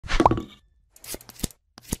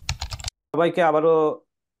সবাইকে আবারও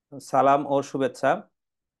সালাম ও শুভেচ্ছা।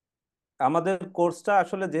 আমাদের কোর্সটা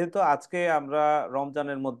আসলে যেহেতু আজকে আমরা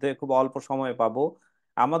রমজানের মধ্যে খুব অল্প সময় পাবো,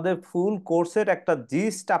 আমাদের ফুল কোর্সের একটা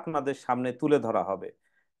জিস্ট আপনাদের সামনে তুলে ধরা হবে।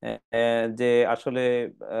 যে আসলে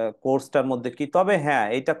কোর্সটার মধ্যে কি, তবে হ্যাঁ,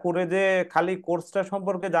 এটা করে যে খালি কোর্সটা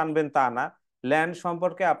সম্পর্কে জানবেন তা না, ল্যান্ড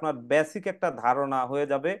সম্পর্কে আপনার বেসিক একটা ধারণা হয়ে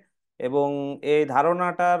যাবে। এবং এই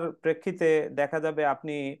ধারণাটার প্রেক্ষিতে দেখা যাবে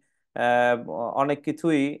আপনি আহ, অনেক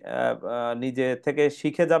কিছুই নিজে থেকে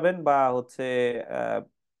শিখে যাবেন, বা হচ্ছে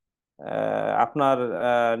আপনার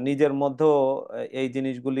নিজের মধ্যেও এই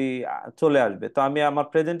জিনিসগুলি চলে আসবে। তো আমি আমার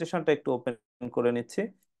প্রেজেন্টেশনটা একটু ওপেন করে নিচ্ছি,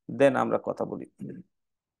 দেন আমরা কথা বলি।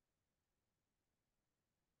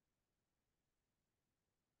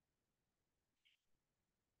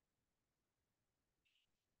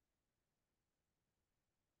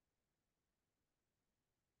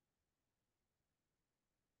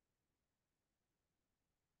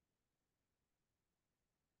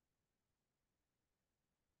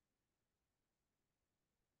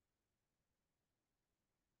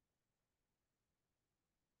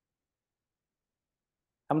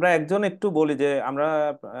 আমরা একজন একটু বলি যে আমরা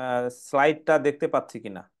স্লাইডটা দেখতে পাচ্ছি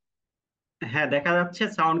কিনা। হ্যাঁ, দেখা যাচ্ছে,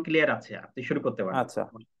 সাউন্ড ক্লিয়ার আছে, আপনি শুরু করতে পারেন। আচ্ছা,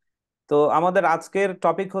 তো আমাদের আজকের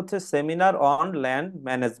টপিক হচ্ছে সেমিনার অন ল্যান্ড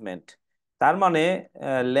ম্যানেজমেন্ট। তার মানে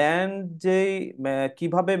ল্যান্ড যেই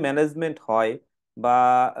কিভাবে ম্যানেজমেন্ট হয়, বা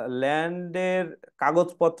ল্যান্ডের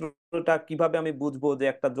কাগজপত্রটা কিভাবে আমি বুঝবো যে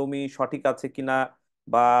একটা জমি সঠিক আছে কিনা,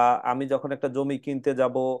 বা আমি যখন একটা জমি কিনতে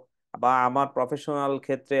যাব, বা আমার প্রফেশনাল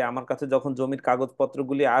ক্ষেত্রে আমার কাছে যখন জমির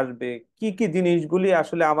কাগজপত্রগুলি আসবে, কি কি জিনিসগুলি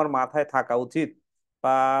আসলে আমার মাথায় থাকা উচিত,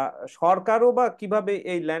 বা সরকারও বা কিভাবে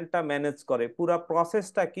এই ল্যান্ডটা ম্যানেজ করে, পুরা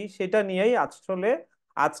প্রসেসটা কি, সেটা নিয়েই আসলে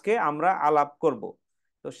আজকে আমরা আলাপ করব।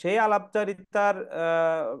 তো সেই আলাপচারিতার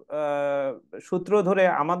সূত্র ধরে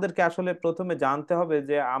আমাদেরকে আসলে প্রথমে জানতে হবে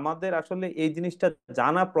যে আমাদের আসলে এই জিনিসটা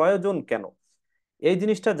জানা প্রয়োজন কেন। এই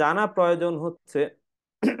জিনিসটা জানা প্রয়োজন হচ্ছে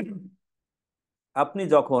আপনি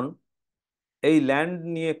যখন এই ল্যান্ড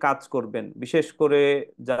নিয়ে কাজ করবেন, বিশেষ করে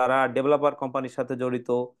যারা ডেভেলপার কোম্পানির সাথে জড়িত,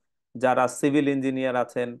 যারা সিভিল ইঞ্জিনিয়ার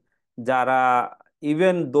আছেন, যারা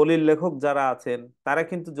ইভেন দলিল লেখক যারা আছেন, তারা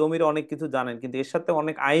কিন্তু জমির অনেক কিছু জানেন, কিন্তু এর সাথে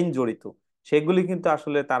অনেক আইন জড়িত, সেগুলি কিন্তু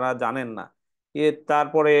আসলে তারা জানেন না।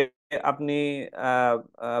 তারপরে আপনি আহ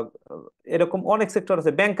আহ, এরকম অনেক সেক্টর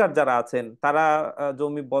আছে, ব্যাংকার যারা আছেন তারা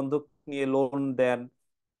জমি বন্ধক নিয়ে লোন দেন।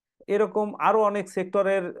 এরকম আরো অনেক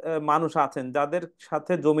সেক্টরের মানুষ আছেন যাদের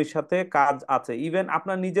সাথে জমির সাথে কাজ আছে, ইভেন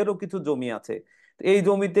আপনার নিজেরও কিছু জমি আছে। এই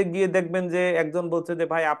জমিতে গিয়ে দেখবেন যে একজন বলছে যে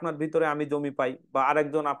ভাই আপনার ভিতরে আমি জমি পাই, বা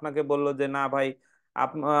আরেকজন আপনাকে বলল যে না ভাই,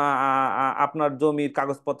 আপনার জমির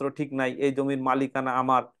কাগজপত্র ঠিক নাই, এই জমির মালিকানা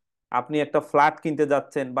আমার। আপনি একটা ফ্ল্যাট কিনতে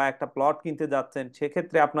যাচ্ছেন বা একটা প্লট কিনতে যাচ্ছেন,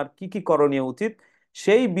 সেক্ষেত্রে আপনার কি কি করণীয় উচিত,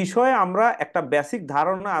 সেই বিষয়ে আমরা একটা বেসিক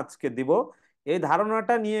ধারণা আজকে দিব। এই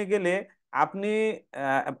ধারণাটা নিয়ে গেলে আপনি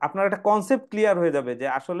আপনার একটা কনসেপ্ট ক্লিয়ার হয়ে যাবে যে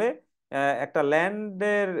আসলে একটা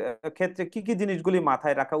ল্যান্ডের ক্ষেত্রে কি কি জিনিসগুলি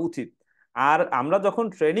মাথায় রাখা উচিত। আর আমরা যখন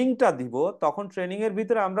ট্রেনিংটা দিব, তখন ট্রেনিং এর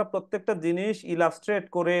ভিতরে আমরা প্রত্যেকটা জিনিস ইলাস্ট্রেট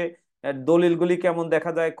করে, দলিলগুলি কেমন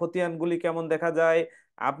দেখা যায়, খতিয়ানগুলি কেমন দেখা যায়,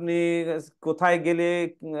 আপনি কোথায় গেলে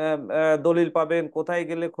দলিল পাবেন, কোথায়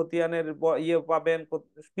গেলে খতিয়ানের ইয়ে পাবেন,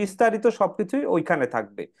 বিস্তারিত সবকিছুই ওইখানে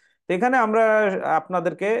থাকবে। তো এখানে আমরা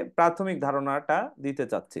আপনাদেরকে প্রাথমিক ধারণাটা দিতে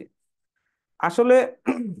চাচ্ছি। আসলে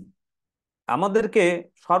আমাদেরকে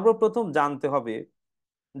সর্বপ্রথম জানতে হবে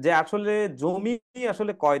যে আসলে জমি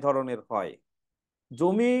আসলে কয় ধরনের হয়।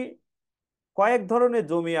 জমি, কয়েক ধরনের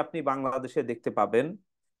জমি আপনি বাংলাদেশে দেখতে পাবেন।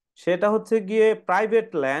 সেটা হচ্ছে গিয়ে প্রাইভেট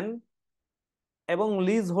ল্যান্ড এবং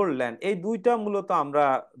লিজ হোল্ড ল্যান্ড, এই দুইটা মূলত আমরা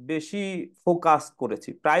বেশি ফোকাস করেছি।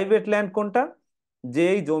 প্রাইভেট ল্যান্ড কোনটা?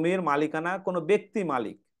 যেই জমির মালিকানা কোনো ব্যক্তি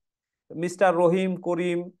মালিক, মিস্টার রহিম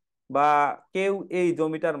করিম বা কেউ এই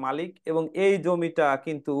জমিটার মালিক, এবং এই জমিটা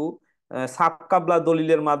কিন্তু সাবকাবলা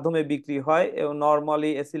দলিলের মাধ্যমে বিক্রি হয় এবং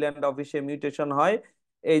নর্মালি এসি ল্যান্ড অফিসে মিউটেশন হয়।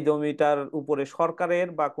 এই জমিটার উপরে সরকারের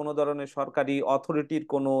বা কোনো ধরনের সরকারি অথরিটির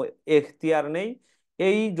কোনো এখতিয়ার নেই।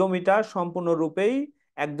 এই জমিটা সম্পূর্ণরূপেই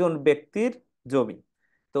একজন ব্যক্তির জমি।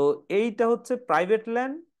 তো এইটা হচ্ছে প্রাইভেট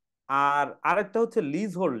ল্যান্ড। আর আরেকটা হচ্ছে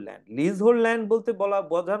lease hold land. Lease hold land বলতে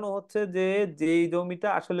বোঝানো হচ্ছে যে যেই জমিটা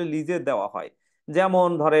আসলে লিজে দেওয়া হয়। যেমন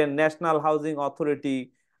ধরেন ন্যাশনাল হাউজিং অথরিটি,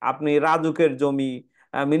 আপনি রাজুকের জমি,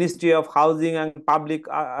 ministry of housing and public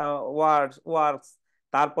works,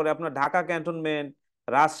 তারপরে আপনার ঢাকা ক্যান্টনমেন্ট,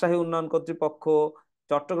 রাজশাহী উন্নয়ন কর্তৃপক্ষ,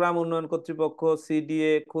 চট্টগ্রাম উন্নয়ন কর্তৃপক্ষ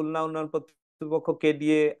সিডিএ, খুলনা উন্নয়ন কর্তৃপক্ষ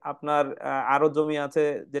কেডিএ, আপনার আরো জমি আছে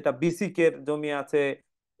যেটা বিসিক এর জমি আছে।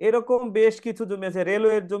 এরকম বেশ কিছু জমি আছে,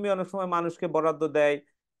 রেলওয়ের জমি অনেক সময় মানুষকে বরাদ্দ দেয়।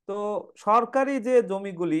 তো সরকারি যে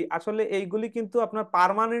জমিগুলি আসলে এইগুলি কিন্তু আপনার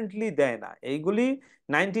পার্মানেন্টলি দেয় না, এইগুলি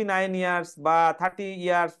 99 ইয়ার্স বা 30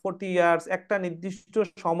 ইয়ার্স 40 ইয়ার্স একটা নির্দিষ্ট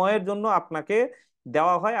সময়ের জন্য আপনাকে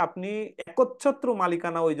দেওয়া হয়। আপনি একচ্ছত্র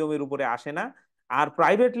মালিকানা ওই জমির উপরে আসে না। আর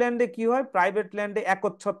প্রাইভেট ল্যান্ডে কি হয়, প্রাইভেট ল্যান্ডে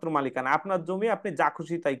একচ্ছত্র মালিকানা, আপনার জমি আপনি যা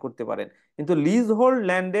খুশি তাই করতে পারেন। কিন্তু লিজ হোল্ড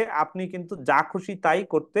ল্যান্ডে আপনি কিন্তু যা খুশি তাই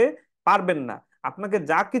করতে পারবেন না। আপনাকে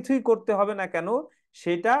যা কিছুই করতে হবে না কেন,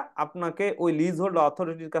 সেটা আপনাকে ওই লিজ হোল্ড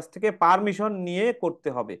অথরিটির কাছ থেকে পারমিশন নিয়ে করতে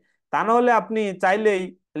হবে। তা না হলে আপনি চাইলেই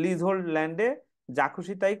লিজ হোল্ড ল্যান্ডে যা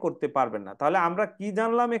খুশি তাই করতে পারবেন না। তাহলে আমরা কি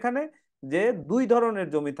জানলাম এখানে, যে দুই ধরনের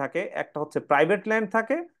জমি থাকে, একটা হচ্ছে প্রাইভেট ল্যান্ড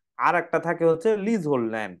থাকে, আর একটা থাকে হচ্ছে লিজ হোল্ড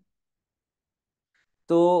ল্যান্ড।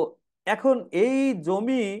 তো এখন এই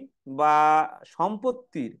জমি বা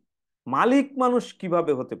সম্পত্তির মালিক মানুষ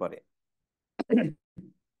কিভাবে হতে পারে,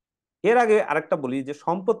 এর আগে আরেকটা বলি যে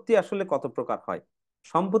সম্পত্তি আসলে কত প্রকার হয়।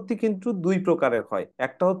 সম্পত্তি কিন্তু দুই প্রকারের হয়,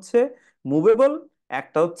 একটা হচ্ছে মুভেবল,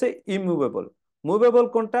 একটা হচ্ছে ইমুভেবল। মুভেবল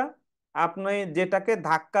কোনটা, আপনি যেটাকে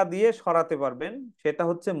ধাক্কা দিয়ে সরাতে পারবেন সেটা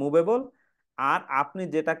হচ্ছে মুভেবল, আর আপনি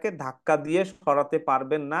যেটাকে ধাক্কা দিয়ে সরাতে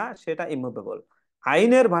পারবেন না সেটা ইমুভেবল।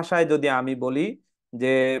 আইনের ভাষায় যদি আমি বলি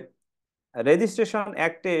যে রেজিস্ট্রেশন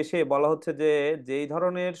অ্যাক্টে এসে বলা হচ্ছে যে যেই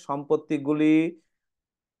ধরনের সম্পত্তিগুলি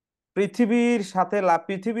পৃথিবীর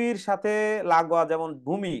সাথে লাগোয়া, যেমন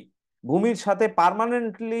ভূমি, ভূমির সাথে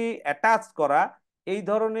পার্মানেন্টলি অ্যাটাচ করা, এই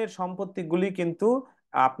ধরনের সম্পত্তিগুলি কিন্তু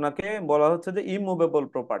আপনাকে বলা হচ্ছে যে ইমুভেবল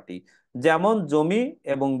প্রপার্টি, যেমন জমি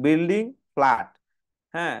এবং বিল্ডিং, ফ্ল্যাট।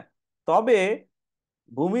 হ্যাঁ, তবে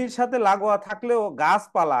ভূমির সাথে লাগোয়া থাকলেও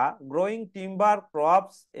গাছপালা, গ্রোয়িং টিম্বার,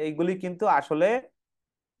 ক্রপস, এইগুলি কিন্তু আসলে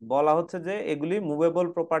বলা হচ্ছে যে এগুলি মুভেবল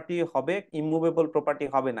প্রপার্টি হবে, ইমুভেবল প্রপার্টি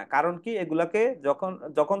হবে না। কারণ কি, এগুলাকে যখন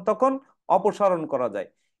যখন তখন অপসারণ করা যায়।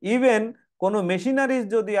 ইভেন কোনো মেশিনারিজ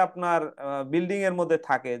যদি আপনার বিল্ডিং এর মধ্যে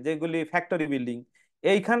থাকে, যেগুলি ফ্যাক্টরি বিল্ডিং,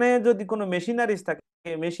 এইখানে যদি কোনো মেশিনারিজ থাকে,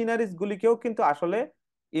 মেশিনারিজ গুলিকেও কিন্তু আসলে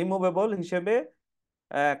ইমুভেবল হিসেবে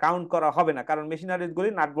কাউন্ট করা হবে না, কারণ মেশিনারিজ গুলি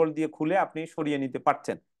নাটবল্ট দিয়ে খুলে আপনি সরিয়ে নিতে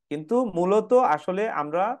পারছেন। কিন্তু মূলত আসলে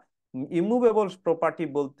আমরা ইমুভেবল প্রপার্টি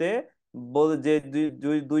বলতে যে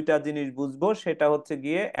দুইটা জিনিস বুঝবো, সেটা হচ্ছে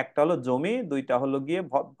গিয়ে একটা হলো জমি, দুইটা হলো গিয়ে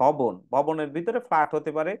ভবন। ভবনের ভিতরে ফ্ল্যাট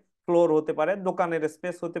হতে পারে, ফ্লোর হতে পারে, দোকানের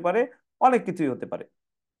স্পেস হতে পারে, অনেক কিছুই হতে পারে।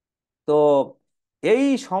 তো এই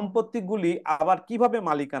সম্পত্তিগুলি আবার কিভাবে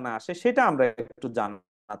মালিকানা আসে সেটা আমরা একটু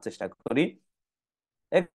জানার চেষ্টা করি।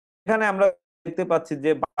 এখানে আমরা দেখতে পাচ্ছি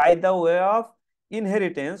যে by the way of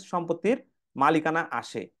inheritance সম্পত্তির মালিকানা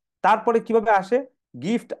আসে। তারপরে কিভাবে আসে,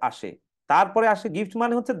 গিফট আসে, তারপরে আসে গিফট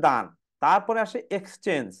মানে হচ্ছে দান, তারপরে আসে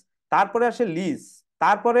এক্সচেঞ্জ, তারপরে আসে লিজ,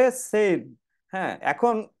 তারপরে সেল। হ্যাঁ,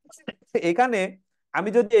 এখন এখানে আমি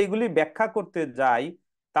যদি এইগুলি ব্যাখ্যা করতে যাই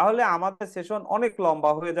তাহলে আমাদের সেশন অনেক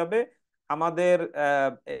লম্বা হয়ে যাবে। আমাদের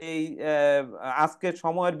এই আজকের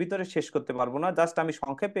সময়ের ভিতরে শেষ করতে পারবো না। জাস্ট আমি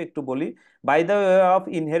সংক্ষেপে একটু বলি। By the way of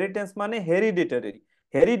inheritance মানে হেরিডিটারি।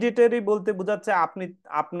 হেরিডিটারি বলতে বোঝাচ্ছে আপনি,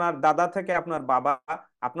 আপনার দাদা থেকে আপনার বাবা,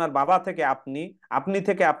 আপনার বাবা থেকে আপনি, আপনি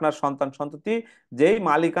থেকে আপনার সন্তান সন্ততি, যেই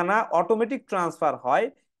মালিকানা অটোমেটিক ট্রান্সফার হয়,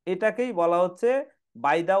 এটাকেই বলা হচ্ছে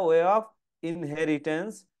by the way of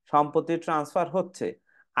inheritance, সম্পত্তি ট্রান্সফার হচ্ছে।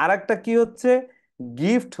 আর একটা কি হচ্ছে,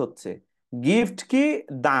 গিফট হচ্ছে। গিফট কি,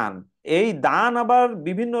 দান। এই দান আবার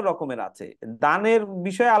বিভিন্ন রকমের আছে, দানের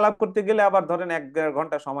বিষয়ে আলাপ করতে গেলে আবার ধরেন 1-1.5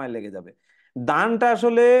 ঘন্টা সময় লেগে যাবে। দানটা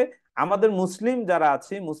আসলে আমাদের মুসলিম যারা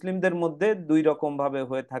আছে, মুসলিমদের মধ্যে দুই রকম ভাবে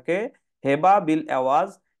হয়ে থাকে, হেবা বিল আওয়াজ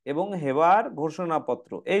এবং হেবার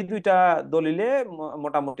ঘোষণাপত্র, এই দুইটা দলিলে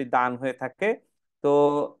মোটামুটি দান হয়ে থাকে। তো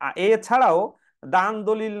এছাড়াও দান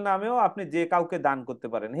দলিল নামেও আপনি যে কাউকে দান করতে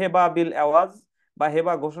পারেন। হেবা বিল আওয়াজ বা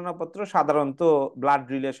হেবা ঘোষণাপত্র সাধারণত ব্লাড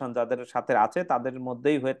রিলেশন যাদের সাথে আছে তাদের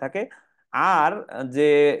মধ্যেই হয়ে থাকে। আর যে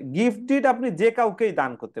গিফট ডিড আপনি যে কাউকেই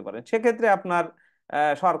দান করতে পারেন, সেক্ষেত্রে আপনার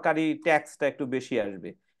সরকারি ট্যাক্সটা একটু বেশি আসবে।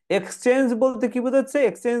 এক্সচেঞ্জ বলতে কি বোঝাচ্ছে,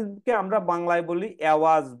 এক্সচেঞ্জকে আমরা বাংলায় বলি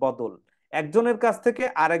এওয়াজ বদল, একজনের কাছ থেকে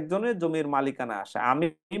আরেকজনের জমির মালিকানা আসা। আমি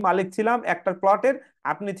মালিক ছিলাম একটা প্লটের,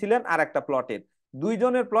 আপনি ছিলেন আর একটা প্লটের,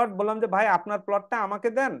 দুইজনের প্লট, বললাম যে ভাই আপনার প্লটটা আমাকে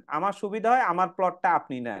দেন, আমার সুবিধা হয়, আমার প্লটটা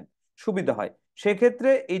আপনি নেন, সুবিধা হয়,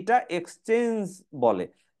 সেক্ষেত্রে এটা এক্সচেঞ্জ বলে।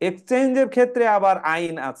 এক্সচেঞ্জের ক্ষেত্রে আবার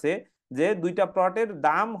আইন আছে যে দুইটা প্লটের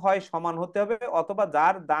দাম হয় সমান হতে হবে, অথবা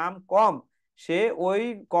যার দাম কম সে ওই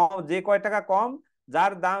কম, যে কয় টাকা কম,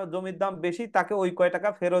 যার দাম জমির দাম বেশি তাকে ওই কয় টাকা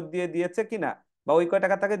ফেরত দিয়ে দিয়েছে কিনা, বা ওই কয়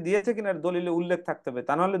টাকা তাকে দিয়েছে কিনা দলিলে উল্লেখ থাকতে হবে,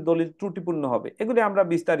 তা নাহলে দলিল ত্রুটিপূর্ণ হবে। এগুলি আমরা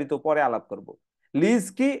বিস্তারিত পরে আলাপ করব। লিজ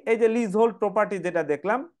কি, এই যে লিজ হোল্ড প্রপার্টি যেটা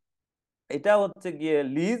দেখলাম, এটা হচ্ছে গিয়ে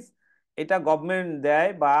লিজ, এটা গভর্নমেন্ট দেয়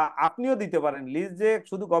বা আপনিও দিতে পারেন। লিজ যে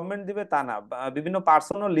শুধু গভর্নমেন্ট দিবে তা না, বিভিন্ন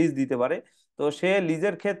পার্সনও লিজ দিতে পারে। তো সে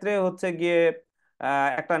লিজের ক্ষেত্রে হচ্ছে গিয়ে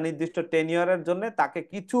একটা নির্দিষ্ট টেনিয়রের জন্য তাকে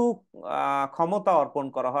কিছু ক্ষমতা অর্পণ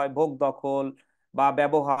করা হয়, ভোগ দখল বা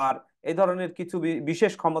ব্যবহার, এই ধরনের কিছু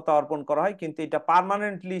বিশেষ ক্ষমতা অর্পণ করা হয়, কিন্তু এটা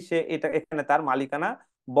পার্মানেন্টলি সে এটা এখানে তার মালিকানা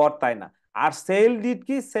বর্তায় না। আর সেল ডিড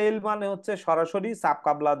কি? সেল মানে হচ্ছে সরাসরি সাব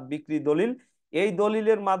কাবলা বিক্রি দলিল। এই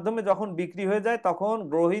দলিলের মাধ্যমে যখন বিক্রি হয়ে যায় তখন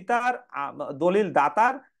গ্রহীতার দলিল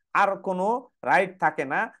দাতার আর কোনো রাইট থাকে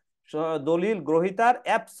না। দলিল গ্রহীতার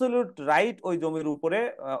অ্যাবসলিউট রাইট ওই জমির উপরে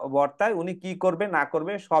বর্তায়। উনি কি করবে না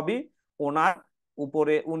করবে সবই ওনার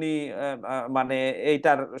উপরে, উনি মানে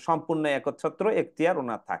এইটার সম্পূর্ণ একচ্ছত্র এখতিয়ার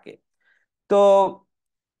ওনার থাকে। তো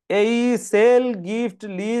এই সেল, গিফট,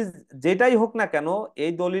 লিজ যেটাই হোক না কেন,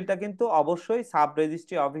 এই দলিলটা কিন্তু অবশ্যই সাব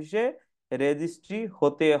রেজিস্ট্রি অফিসে রেজিস্ট্রি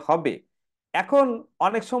হতে হবে। এখন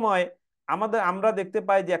অনেক সময় আমরা দেখতে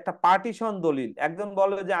পাই যে একটা পার্টিশন দলিল, একজন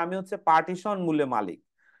বলে যে আমি হচ্ছে পার্টিশন মূলে মালিক।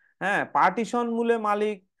 হ্যাঁ, পার্টিশন মূলে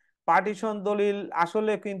মালিক। পার্টিশন দলিল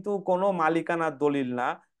আসলে কিন্তু কোনো মালিকানার দলিল না।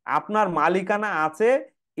 আপনার মালিকানা আছে,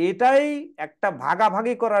 এটাই একটা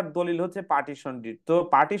ভাগাভাগি করার দলিল হচ্ছে পার্টিশন ডিড। তো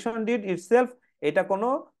পার্টিশন ডিড ইটসেলফ এটা কোনো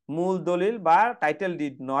মূল দলিল বা টাইটেল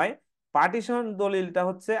ডিড নয়। পার্টিশন দলিলটা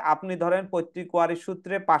হচ্ছে, আপনি ধরেন পৈতৃক ওয়ারিশ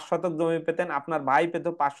সূত্রে 5 শতক জমি পেতেন, আপনার ভাই পেত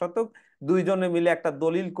 5 শতক, দুইজনে মিলে একটা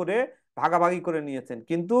দলিল করে ভাগাভাগি করে নিয়েছেন,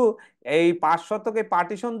 কিন্তু এই 5 শতকে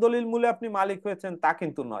পার্টিশন দলিল মূলে আপনি মালিক হয়েছেন তা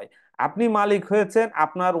কিন্তু নয়। আপনি মালিক হয়েছেন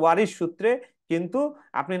আপনার ওয়ারিশ সূত্রে, কিন্তু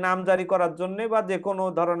আপনি নামজারি করার জন্য বা যে কোনো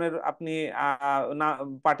ধরনের আপনি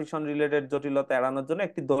পার্টিশন রিলেটেড জটিলতা এড়ানোর জন্য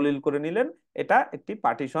একটি দলিল করে নিলেন, এটা একটি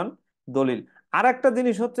পার্টিশন দলিল। আর একটা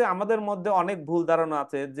জিনিস হচ্ছে, আমাদের মধ্যে অনেক ভুল ধারণা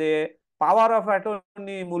আছে যে পাওয়ার অফ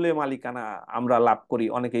অ্যাটর্নি মূলে মালিকানা আমরা লাভ করি,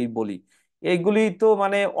 অনেকেই বলি। এইগুলি তো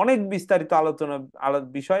মানে অনেক বিস্তারিত আলোচনা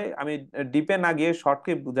বিষয়, আমি ডিপে না গিয়ে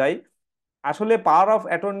শর্টকে বুঝাই। আসলে পাওয়ার অফ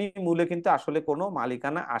অ্যাটর্নি মূলে কিন্তু আসলে কোনো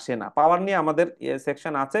মালিকানা আসে না। পাওয়ার নিয়ে আমাদের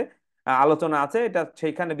সেকশন আছে, আলোচনা আছে, এটা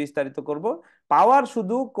সেইখানে বিস্তারিত করব। পাওয়ার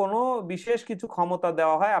শুধু কোনো বিশেষ কিছু ক্ষমতা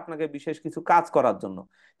দেওয়া হয় আপনাকে বিশেষ কিছু কাজ করার জন্য।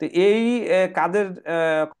 তো এই কাজের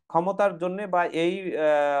ক্ষমতার জন্য বা এই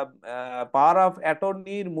পাওয়ার অফ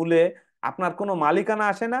অ্যাটর্নির মূলে আপনার কোনো মালিকানা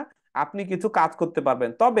আসে না। আপনি কিছু কাজ করতে পারবেন,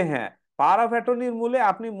 তবে হ্যাঁ, পাওয়ার অফ অ্যাটর্নির মূলে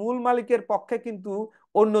আপনি মূল মালিকের পক্ষে কিন্তু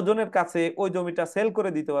অন্যজনের কাছে ওই জমিটা সেল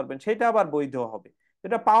করে দিতে পারবেন, সেটা আবার বৈধ হবে।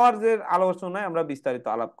 এটা পাওয়ার যে আলোচনায় আমরা বিস্তারিত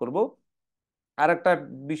আলাপ করব। আর একটা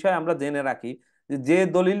বিষয় আমরা জেনে রাখি, যে যে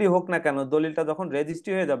দলিলই হোক না কেন, দলিলটা যখন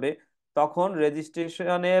রেজিস্ট্রি হয়ে যাবে তখন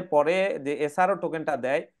রেজিস্ট্রেশনের পরে যে এসআরও টোকেনটা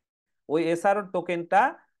দেয়, ওই এসআরও টোকেনটা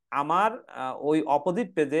আমার ওই অপোজিট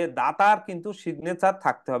পেজে দাতার কিন্তু সিগনেচার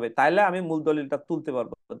থাকতে হবে, তাইলে আমি মূল দলিলটা তুলতে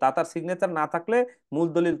পারবো। দাতার সিগনেচার না থাকলে মূল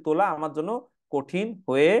দলিল তোলা আমার জন্য কঠিন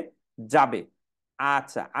হয়ে যাবে।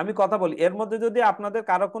 আচ্ছা, আমি কথা বলি, এর মধ্যে যদি আপনাদের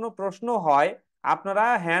কারো কোনো প্রশ্ন হয় আপনারা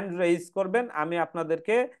হ্যান্ড রেইজ করবেন, আমি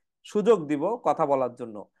আপনাদেরকে সুযোগ দিব কথা বলার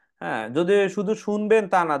জন্য। হ্যাঁ, যদি শুধু শুনবেন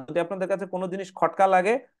তা না, যদি আপনাদের কাছে কোনো জিনিস খটকা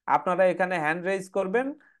লাগে আপনারা এখানে হ্যান্ড রেইজ করবেন,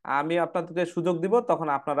 আমি আপনাদেরকে সুযোগ দিব, তখন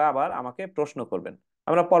আপনারা আবার আমাকে প্রশ্ন করবেন।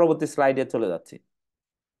 আমরা পরবর্তী স্লাইডে চলে যাচ্ছি।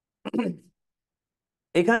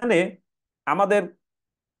 এখানে আমাদের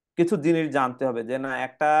কিছু জিনিস জানতে হবে যে না,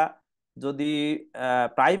 একটা যদি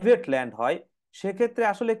প্রাইভেট ল্যান্ড হয় সেক্ষেত্রে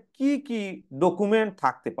আসলে কি কি ডকুমেন্ট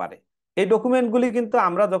থাকতে পারে। এই ডকুমেন্টগুলি কিন্তু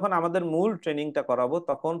আমরা যখন আমাদের মূল ট্রেনিংটা করাবো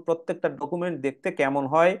তখন প্রত্যেকটা ডকুমেন্ট দেখতে কেমন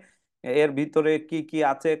হয়, এর ভিতরে কি কি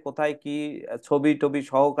আছে, কোথায় কি ছবি টবি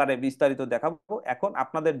সহকারে বিস্তারিত দেখাবো। এখন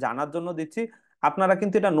আপনাদের জানার জন্য দিচ্ছি, আপনারা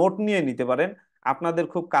কিন্তু এটা নোট নিয়ে নিতে পারেন, আপনাদের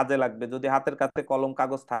খুব কাজে লাগবে। যদি হাতের কাছে কলম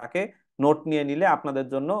কাগজ থাকে নোট নিয়ে নিলে আপনাদের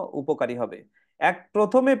জন্য উপকারী হবে।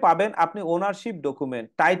 প্রথমে পাবেন আপনি ownership document,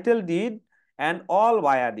 title did and all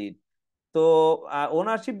বায়া ডিড। তো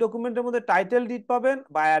ওনারশিপ ডকুমেন্টের মধ্যে টাইটেল ডিড পাবেন,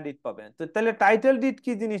 বায়া ডিড পাবেন। তো তাহলে টাইটেল ডিড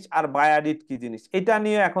কি জিনিস আর বায়া ডিড কি জিনিস, এটা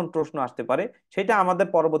নিয়ে এখন প্রশ্ন আসতে পারে, সেটা আমাদের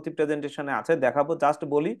পরবর্তী প্রেজেন্টেশনে আছে, দেখাবো। জাস্ট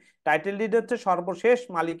বলি, টাইটেল ডিড হচ্ছে সর্বশেষ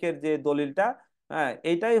মালিকের যে দলিলটা, হ্যাঁ,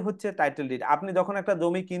 এইটাই হচ্ছে টাইটেল ডিড। আপনি যখন একটা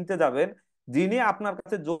জমি কিনতে যাবেন, যিনি আপনার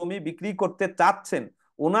কাছে জমি বিক্রি করতে চাচ্ছেন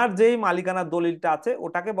ওনার যেই মালিকানার দলিলটা আছে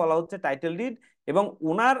ওটাকে বলা হচ্ছে টাইটেল ডিড, এবং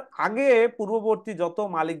ওনার আগে পূর্ববর্তী যত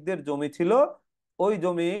মালিকদের জমি ছিল ওই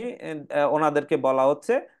জমি ওনাদেরকে বলা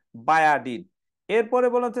হচ্ছে বায়া ডিড। এরপরে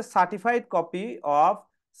বলা হচ্ছে certified copy of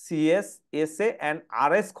CS, SA and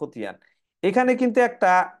RS খতিয়ান। এখানে কিন্তু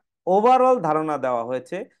একটা ওভারঅল ধারণা দেওয়া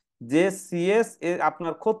হয়েছে যে সিএস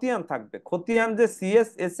আপনার খতিয়ান থাকবে, খতিয়ান যে সিএস,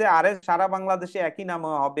 এসএ, আরএস সারা বাংলাদেশে একই নামে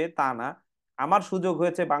হবে তা না। আমার সুযোগ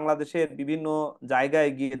হয়েছে বাংলাদেশের বিভিন্ন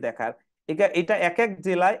জায়গায় গিয়ে দেখার, এটা এটা এক এক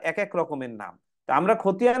জেলায় এক এক রকমের নাম। তো আমরা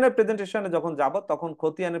খতিয়ানের প্রেজেন্টেশনে যখন যাব তখন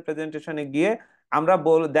খতিয়ানের প্রেজেন্টেশনে গিয়ে আমরা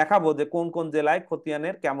দেখাবো যে কোন কোন জেলায়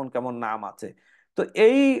খতিয়ানের কেমন কেমন নাম আছে। তো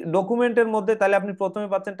এই ডকুমেন্টের মধ্যে তাহলে আপনি প্রথমে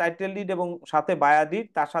পাচ্ছেন টাইটেল ডিড এবং সাথে বায়া ডিড,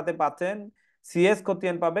 তার সাথে পাচ্ছেন সিএস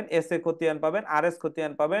খতিয়ান পাবেন, এসএ খতিয়ান পাবেন, আরএস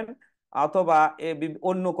খতিয়ান পাবেন, অথবা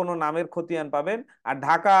অন্য কোনো নামের খতিয়ান পাবেন। আর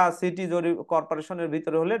ঢাকা সিটি জরিপ কর্পোরেশনের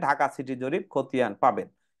ভিতরে হলে ঢাকা সিটি জরিপ খতিয়ান পাবেন।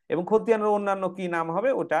 এবং খতিয়ানের অন্যান্য কি নাম হবে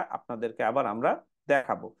ওটা আপনাদেরকে আবার আমরা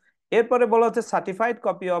দেখাবো। এরপরে বলা হচ্ছে সার্টিফাইড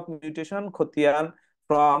কপি অফ মিউটেশন খতিয়ান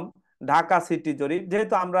ফ্রম ঢাকা সিটি জরিপ।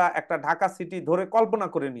 যেহেতু আমরা একটা ঢাকা সিটি ধরে কল্পনা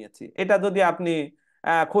করে নিয়েছি, এটা যদি আপনি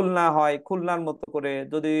খুলনা হয় খুলনার মতো করে,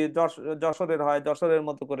 যদি যশোরের হয় যশোরের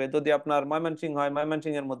মতো করে, যদি আপনার ময়মনসিংহ হয়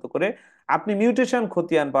ময়মনসিংহ এর মতো করে আপনি মিউটেশন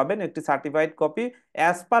খতিয়ান পাবেন একটি certified copy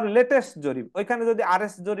as per latest জরিপ। ওইখানে যদি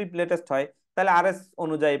আরএস জরিপ লেটেস্ট হয় তাহলে আরএস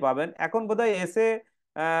অনুযায়ী পাবেন। এখন বোধহয় এসে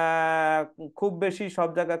আহ, খুব বেশি সব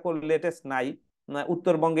জায়গায় লেটেস্ট নাই।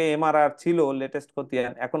 উত্তরবঙ্গে এমআরআর ছিল লেটেস্ট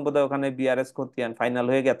খতিয়ান, এখন বোধহয় ওখানে বিআরএস খতিয়ান ফাইনাল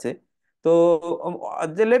হয়ে গেছে। তো উম,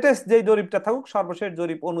 যে লেটেস্ট যে জরিপটা থাকুক সর্বশেষ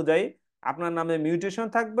জরিপ অনুযায়ী আপনার নামে মিউটেশন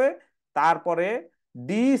থাকবে। তারপরে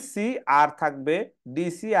ডিসিআর থাকবে।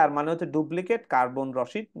 ডিসিআর মানে হচ্ছে ডুপ্লিকেট কার্বন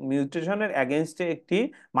রসিদ। মিউটেশনের এগেনস্টে একটি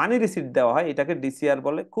মানি রিসিট দেওয়া হয়, এটাকে ডিসিআর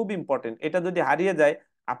বলে। খুব ইম্পর্টেন্ট, এটা যদি হারিয়ে যায়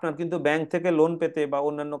আপনার কিন্তু ব্যাংক থেকে লোন পেতে বা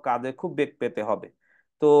অন্যান্য কাজে খুব বেগ পেতে হবে।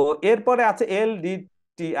 তো এরপরে আছে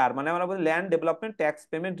এলডিটিআর, মানে আমরা বলি land development tax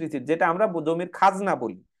payment receipt, যেটা আমরা জমির খাজনা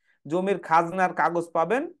বলি। জমির খাজনার কাগজ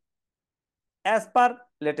পাবেন অ্যাজ পার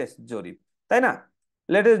লেটেস্ট জরিপ, তাই না?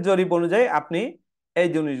 লেটেস্ট জরিপ অনুযায়ী আপনি এই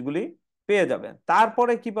জিনিসগুলি পেয়ে যাবেন।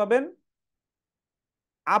 তারপরে কি পাবেন?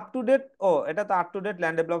 আপ টু ডেট, ও এটা তো up to date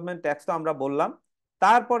land development tax তো আমরা বললাম।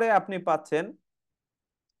 তারপরে আপনি পাচ্ছেন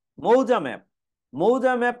মৌজা ম্যাপ।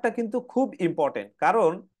 মৌজা ম্যাপটা কিন্তু খুব ইম্পর্টেন্ট,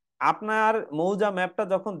 কারণ আপনার মৌজা ম্যাপটা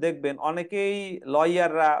যখন দেখবেন, অনেকেই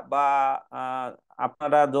লয়াররা বা আহ,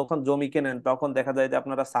 আপনারা যখন জমি কেনেন তখন দেখা যায় যে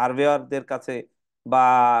আপনারা সার্ভেয়ারদের কাছে বা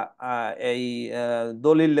এই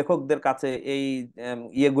দলিল লেখকদের কাছে এই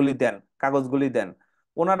ইয়েগুলি দেন, কাগজগুলি দেন।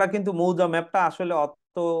 ওনারা কিন্তু মৌজা ম্যাপটা আসলে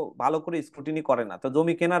অত ভালো করে স্ক্রুটিনি করে না। তো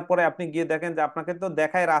জমি কেনার পরে আপনি গিয়ে দেখেন যে আপনাকে তো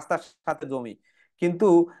দেখায় রাস্তার সাথে জমি, কিন্তু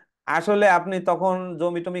আসলে আপনি তখন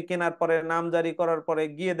জমি টমি কেনার পরে নামজারি করার পরে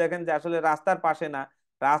গিয়ে দেখেন যে আসলে রাস্তার পাশে না,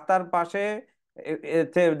 রাস্তার পাশে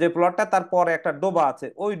যে প্লটটা তার পরে একটা ডোবা আছে,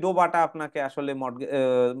 ওই ডোবাটা আপনাকে আসলে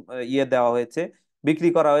ইয়ে দেওয়া হয়েছে, বিক্রি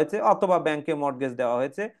করা হয়েছে, অথবা ব্যাংকে মর্টগেজ দেওয়া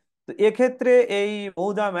হয়েছে। তো এক্ষেত্রে এই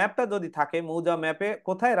মৌজা ম্যাপটা যদি থাকে, মৌজা ম্যাপে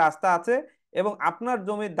কোথায় রাস্তা আছে এবং আপনার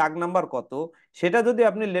জমির দাগ নাম্বার কত, সেটা যদি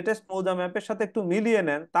আপনি লেটেস্ট মৌজা ম্যাপের সাথে একটু মিলিয়ে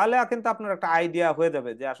নেন, তাহলে কিন্তু আপনার একটা আইডিয়া হয়ে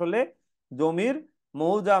যাবে যে আসলে জমির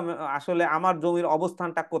মৌজা আসলে আমার জমির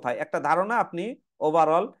অবস্থানটা কোথায়, একটা ধারণা আপনি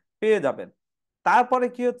ওভারঅল পেয়ে যাবেন। তারপরে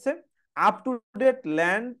কি হচ্ছে? Up to date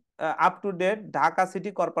land, up to date Dhaka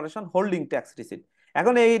city corporation holding tax receipt.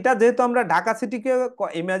 এখন এইটা যেহেতু আমরা ঢাকা সিটিকে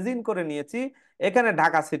ইমাজিন করে নিয়েছি, এখানে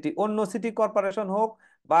ঢাকা সিটি, অন্য সিটি কর্পোরেশন হোক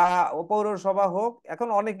বা পৌরসভা হোক, এখন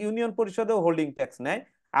অনেক ইউনিয়ন পরিষদেও হোল্ডিং ট্যাক্স নেয়,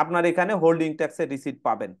 আপনার এখানে হোল্ডিং ট্যাক্সের রিসিট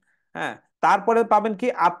পাবেন। হ্যাঁ, তারপরে পাবেন কি?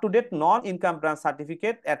 Up to date non income branch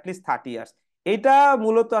certificate at least 30 years. এটা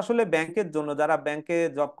মূলত আসলে ব্যাংকের জন্য, যারা ব্যাংকে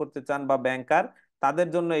জব করতে চান বা ব্যাংকার, তাদের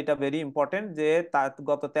জন্য এটা ভেরি ইম্পর্টেন্ট যে তার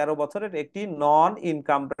গত 13 বছরের একটি নন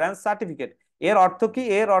ইনকাম ব্রাঞ্চ সার্টিফিকেট। এর অর্থ কি?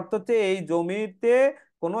 এর অর্থ হচ্ছে এই জমিতে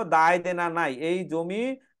কোনো দায় দেনা নাই, এই জমি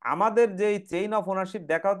আমাদের যে চেইন অফ ওনারশিপ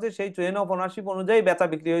দেখা হচ্ছে সেই চেইন অফ ওনারশিপ অনুযায়ী বেচা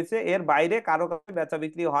বিক্রি হয়েছে, এর বাইরে কারো কাছে বেচা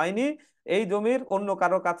বিক্রি হয়নি। এই জমির অন্য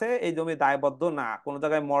কারো কাছে এই জমি দায়বদ্ধ না, কোনো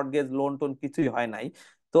জায়গায় মর্টগেজ লোন টোন কিছুই হয় নাই।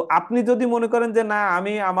 তো আপনি যদি মনে করেন যে না,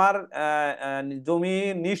 আমি আমার জমি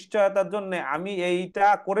নিশ্চয়তার জন্য আমি এইটা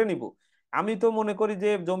করে নিব, আমি তো মনে করি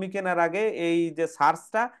যে জমি কেনার আগে এই যে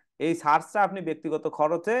সার্চটা, এই সার্চটা আপনি ব্যক্তিগত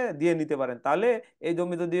খরচে দিয়ে নিতে পারেন। তাহলে এই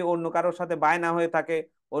জমি যদি অন্য কারোর সাথে বায়না হয়ে থাকে,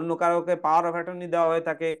 অন্য কারোকে পাওয়ার অফ অ্যাটর্নি দেওয়া হয়ে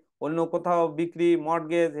থাকে, অন্য কোথাও বিক্রি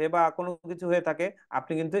মর্টগেজ হেবা কোনো কিছু হয়ে থাকে,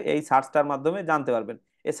 আপনি কিন্তু এই সার্চটার মাধ্যমে জানতে পারবেন।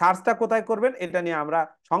 এই সার্চটা কোথায় করবেন এটা নিয়ে আমরা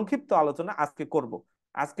সংক্ষিপ্ত আলোচনা আজকে করব,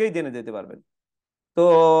 আজকেই জেনে যেতে পারবেন। তো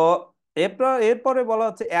এরপরে বলা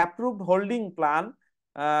হচ্ছে approved holding plan,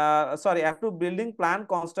 sorry approve building plan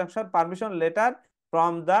construction permission letter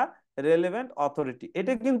from the relevant authority.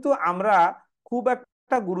 এটা কিন্তু আমরা খুব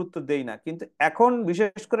একটা গুরুত্ব দেই না, কিন্তু এখন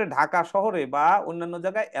বিশেষ করে ঢাকা শহরে বা অন্যান্য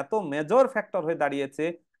জায়গায় এত মেজর ফ্যাক্টর হয়ে দাঁড়িয়েছে।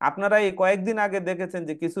 আপনারা এই কয়েকদিন আগে দেখেছেন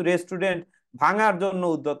যে কিছু রেস্টুরেন্ট ভাঙার জন্য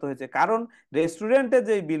উদ্যত হয়েছে, কারণ রেস্টুরেন্টের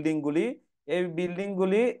যে বিল্ডিং গুলি, এই বিল্ডিং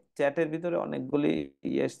গুলি, চ্যাটের ভিতরে অনেকগুলি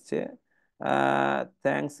এসছে,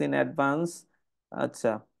 থ্যাঙ্কস ইন অ্যাডভান্স।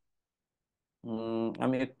 আচ্ছা,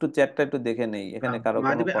 আমি একটু চ্যাটটা একটু দেখে নেই, এখানে কারো কোনো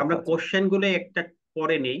মাহাদি, কথা আমরা আছে? কোশ্চেন গুলো একটা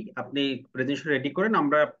পরে নেই, আপনি প্রেজেন্টেশন রেডি করেন,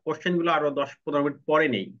 আমরা কোশ্চেন গুলো আরো 10-15 মিনিট পরে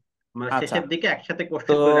নেই, আমরা আচ্ছা, শেষের দিকে একসাথে তো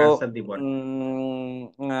কোশ্চেন গুলোর অ্যান্সার দিব আর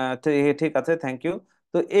কি। ঠিক আছে, থ্যাংক ইউ।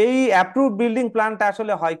 তো এই অ্যাপ্রুভ বিল্ডিং প্ল্যানটা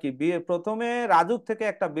আসলে হয় কি, প্রথমে রাজুক থেকে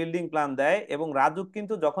একটা বিল্ডিং প্ল্যান দেয়, এবং রাজুক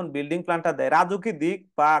কিন্তু যখন বিল্ডিং প্ল্যানটা দেয়, রাজুকই দিক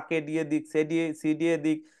বা কে দিয়ে দিক, সে দিয়ে সি দিয়ে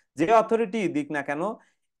দিক, যে অথরিটি দিক না কেন,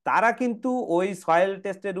 তারা কিন্তু ওই সয়েল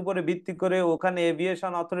টেস্টের উপরে ভিত্তি করে, ওখানে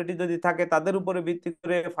এভিয়েশন অথরিটি যদি থাকে তাদের উপরে ভিত্তি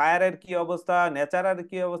করে, ফায়ারের কি অবস্থা, নেচারের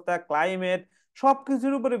কি অবস্থা, ক্লাইমেট,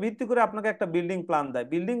 সবকিছুর উপরে ভিত্তি করে আপনাকে একটা বিল্ডিং প্ল্যান দেয়।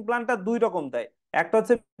 বিল্ডিং প্ল্যানটা দুই রকম দেয়। একটা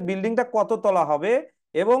হচ্ছে বিল্ডিংটা কত তলা হবে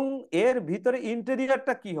এবং এর ভিতরে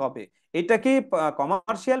ইন্টেরিয়রটা কি হবে, এটা কি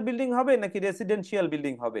কমার্শিয়াল বিল্ডিং হবে নাকি রেসিডেন্সিয়াল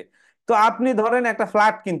বিল্ডিং হবে। তো আপনি ধরেন একটা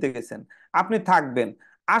ফ্ল্যাট কিনতে গেছেন, আপনি থাকবেন,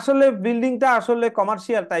 আসলে বিল্ডিংটা আসলে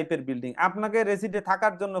কমার্শিয়াল টাইপের বিল্ডিং, আপনাকে রেসিডে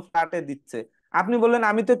থাকার জন্য ফ্ল্যাটে দিচ্ছে। আপনি বললেন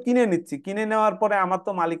আমি তো কিনে নিচ্ছি, কিনে নেওয়ার পরে আমার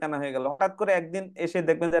তো মালিকানা হয়ে গেল, হঠাৎ করে একদিন এসে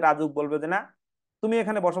দেখবেন যে রাজু বলবে যে না, তুমি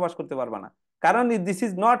এখানে বসবাস করতে পারবে না, কারণ this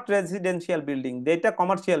is not residential building, এটা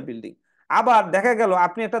কমার্শিয়াল বিল্ডিং। আবার দেখা গেল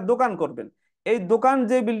আপনি একটা দোকান করবেন, এই দোকান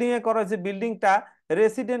যে বিল্ডিং এ করা হয়েছে বিল্ডিংটা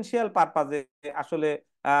রেসিডেন্সিয়াল পারপাজে আসলে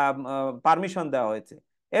পারমিশন দেওয়া হয়েছে,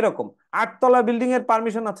 এরকম 8 তলা বিল্ডিং এর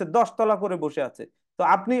পারমিশন আছে, 10 তলা করে বসে আছে। তো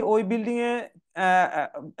আপনি ওই বিল্ডিং এ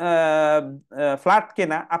ফ্ল্যাট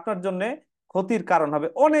কেনা আপনার জন্য ক্ষতির কারণ হবে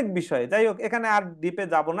অনেক বিষয়ে। যাই হোক, এখানে আর ডিপে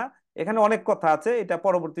যাব না, এখানে অনেক কথা আছে, এটা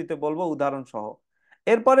পরবর্তীতে বলবো উদাহরণ সহ।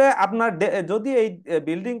 এরপরে আপনার যদি এই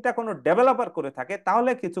বিল্ডিংটা কোনো ডেভেলপার করে থাকে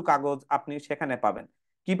তাহলে কিছু কাগজ আপনি সেখানে পাবেন।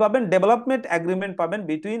 কি পাবেন? ডেভেলপমেন্ট এগ্রিমেন্ট পাবেন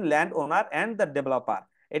between land owner and the developer.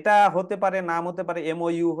 এটা হতে পারে, নাম হতে পারে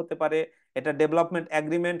এমওইউ হতে পারে, এটা ডেভেলপমেন্ট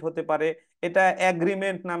এগ্রিমেন্ট হতে পারে, এটা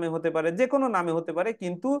এগ্রিমেন্ট নামে হতে পারে, যে কোনো নামে হতে পারে,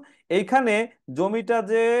 কিন্তু এইখানে জমিটা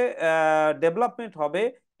যে ডেভেলপমেন্ট হবে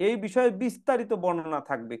এই বিষয়ে বিস্তারিত বর্ণনা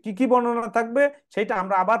থাকবে। কি কি বর্ণনা থাকবে সেটা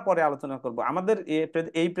আমরা আবার পরে আলোচনা করব। আমাদের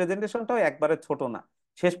এই প্রেজেন্টেশনটাও একবারে ছোট না,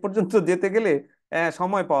 শেষ পর্যন্ত যেতে গেলে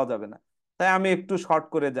সময় পাওয়া যাবে না, তাই আমি একটু শর্ট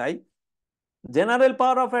করে যাই। জেনারেল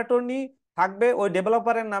পাওয়ার অফ অ্যাটর্নি থাকবে ওই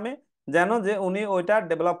ডেভেলপারের নামে, যেন যে উনি ওইটা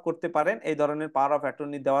ডেভেলপ করতে পারেন, এই ধরনের পাওয়ার অফ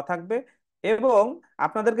অ্যাটর্নি দেওয়া থাকবে। এবং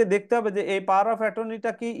আপনাদেরকে দেখতে হবে যে এই পাওয়ার অফ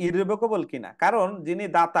অ্যাটর্নিটা কি ইররিভোকেবল কিনা, কারণ যিনি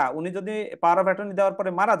দাতা উনি যদি পাওয়ার অফ অ্যাটর্নি দেওয়ার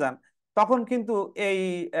পরে মারা যান তখন কিন্তু এই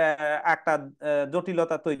একটা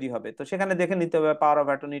জটিলতা তৈরি হবে। তো সেখানে দেখে নিতে হবে পাওয়ার অফ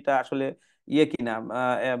অ্যাটর্নিটা আসলে ইয়ে কিনা,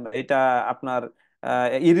 এটা আপনার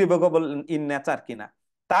ইররিভোকেবল ইন নেচার কিনা।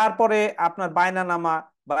 তারপরে আপনার বায়নানামা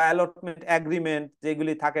বা অ্যালটমেন্ট এগ্রিমেন্ট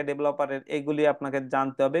যেগুলি থাকে ডেভেলপারের, এগুলি আপনাকে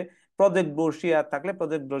জানতে হবে। প্রজেক্ট ব্রোশিয়ার থাকলে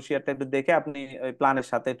প্রজেক্ট ব্রোশিয়ারটা একটু দেখে আপনি ওই প্ল্যানের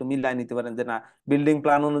সাথে একটু মিলাই নিতে পারেন যে না, বিল্ডিং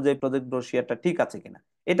প্ল্যান অনুযায়ী প্রজেক্ট ব্রোশিয়ারটা ঠিক আছে কিনা।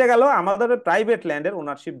 এটা গেল আমাদের প্রাইভেট ল্যান্ডের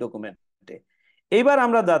ওনারশিপ ডকুমেন্টে। এইবার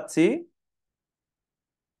আমরা যাচ্ছি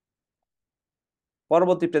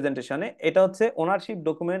পরবর্তী প্রেজেন্টেশনে, এটা হচ্ছে ownership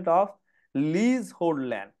document of lease hold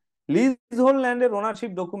land. Lease hold ল্যান্ডের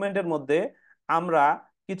ownership ডকুমেন্টের মধ্যে আমরা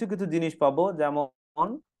কিছু কিছু জিনিস পাবো, যেমন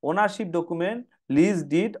ownership document, lease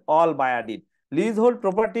did, all buyer did. Lease hold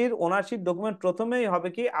প্রপার্টির ওনারশিপ ডকুমেন্ট প্রথমেই হবে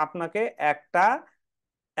কি, আপনাকে একটা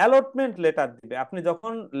অ্যালটমেন্ট লেটার দিবে। আপনি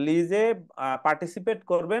যখন লিজে পার্টিসিপেট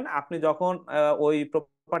করবেন, আপনি যখন ওই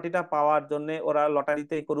প্রপার্টিটা পাওয়ার জন্য, ওরা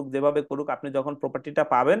লটারিতে করুক যেভাবে করুক, আপনি যখন প্রপার্টিটা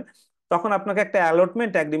পাবেন তখন আপনাকে একটা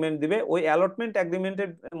অ্যালটমেন্ট এগ্রিমেন্ট দিবে। ওই অ্যালটমেন্ট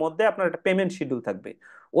এগ্রিমেন্টের মধ্যে আপনার একটা পেমেন্ট শিডিউল থাকবে।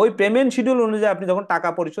 ওই পেমেন্ট শিডিউল অনুযায়ী আপনি যখন টাকা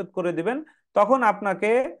পরিশোধ করে দিবেন তখন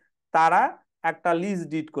আপনাকে তারা একটা লিজ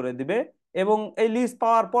ডিড করে দিবে। এবং এই লিজ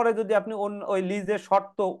পাওয়ার পরে যদি আপনি ওই লিজের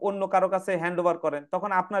শর্ত অন্য কারো কাছে হ্যান্ড ওভার করেন তখন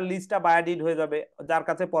আপনার লিজটা বায়োডিড হয়ে যাবে, যার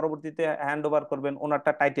কাছে পরবর্তীতে হ্যান্ড ওভার করবেন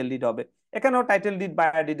ওনারটা টাইটেল ডিড হবে। এখানেও টাইটেল ডিড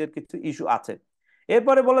বায়োডিডের কিছু ইস্যু আছে।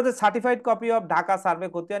 এরপরে বলা যে certified copy of Dhaka survey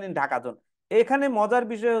খতিয়ান ইন ঢাকা জোন। এখানে মজার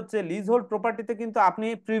বিষয় হচ্ছে লিজ হোল্ড প্রপার্টিতে কিন্তু আপনি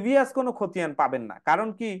প্রিভিয়াস কোনো খতিয়ান পাবেন না, কারণ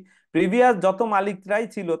কি, প্রিভিয়াস যত মালিকরাই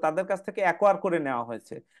ছিল তাদের কাছ থেকে অ্যাকোয়ার করে নেওয়া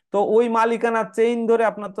হয়েছে। তো ওই মালিকানা চেইন ধরে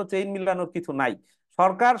আপনার তো চেইন মিলানোর কিছু নাই।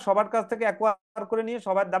 সরকার সবার কাছ থেকে অ্যাকোয়ার করে নিয়ে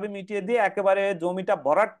সবার দাবি মিটিয়ে দিয়ে একেবারে জমিটা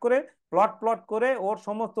ভরাট করে প্লট প্লট করে ওর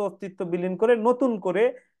সমস্ত অস্তিত্ব বিলীন করে নতুন করে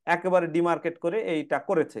একেবারে ডিমার্কেট করে এইটা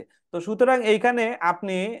করেছে। তো সুতরাং এইখানে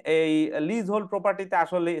আপনি এই লিজ হোল্ড প্রপার্টিতে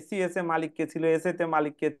আসলে সিএসএ মালিক কে ছিল, এসএ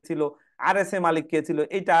মালিক কে ছিল, আরএসএ মালিক কে ছিল,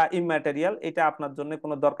 এটা ইম্যাটেরিয়াল, এটা আপনার জন্য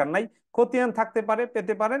কোনো দরকার নাই। খতিয়ান থাকতে পারে,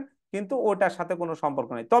 পেতে পারেন, কিন্তু ওটার সাথে কোনো সম্পর্ক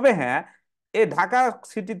নেই। তবে হ্যাঁ, এই ঢাকা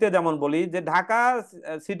সিটিতে যেমন বলি যে ঢাকা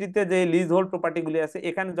সিটিতে যে লিজ হোল্ড প্রপার্টি গুলি আছে,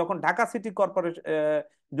 এখানে যখন ঢাকা সিটি কর্পোরেশন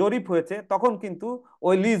জরিপ হয়েছে তখন কিন্তু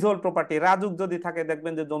ওই লিজ হোল্ড প্রপার্টি রাজুক যদি থাকে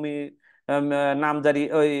দেখবেন যে জমি নামজারি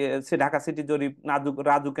ওই সে ঢাকা সিটি জরিপ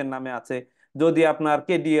রাজুকের নামে আছে। যদি আপনার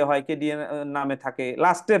কেডিএ হয় কেডিএ নামে থাকে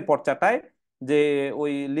লাস্টের পর্চাটায়, যে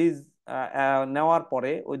ওই লিজ নেওয়ার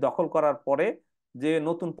পরে ওই দখল করার পরে যে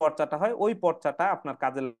নতুন পর্চাটা হয় ওই পর্চাটা আপনার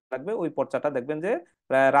কাজে লাগবে, ওই পর্চাটা দেখবেন যে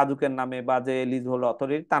রাজুকের নামে বা যে লিজ হোল্ড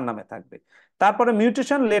অথরিটি তার নামে থাকবে। তারপরে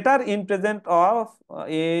mutation letter in present of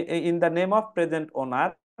in the name of present owner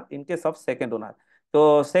in case of second ওনার। তো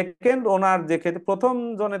সেকেন্ড ওনার যে ক্ষেত্রে, প্রথম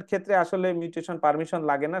জনের ক্ষেত্রে আসলে মিউটেশন পারমিশন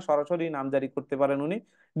লাগে না, সরাসরি নামজারি করতে পারেন উনি।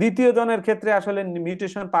 দ্বিতীয় জনের ক্ষেত্রে আসলে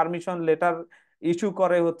মিউটেশন পারমিশন লেটার ইস্যু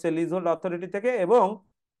করে হচ্ছে লিজ হোল্ড অথরিটি থেকে, এবং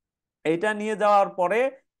এইটা নিয়ে যাওয়ার পরে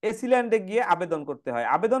এসি ল্যান্ডে গিয়ে আবেদন করতে হয়।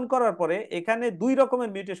 আবেদন করার পরে এখানে দুই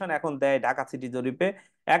রকমের মিউটেশন এখন দেয় ঢাকা সিটি জরিপে।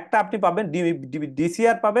 একটা আপনি পাবেন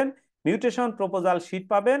ডিসিআর পাবেন, মিউটেশন প্রপোজাল শিট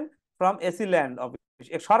পাবেন ফ্রম এসি ল্যান্ড অফিস।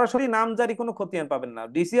 সরাসরি নামজারি কোনো খতিয়ান পাবেন না,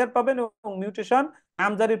 ডিসিআর পাবেন এবং মিউটেশন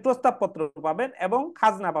নামজারির প্রস্তাবপত্র পাবেন এবং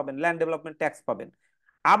খাজনা পাবেন, ল্যান্ড ডেভেলপমেন্ট ট্যাক্স পাবেন।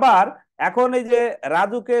 আবার এখন এই যে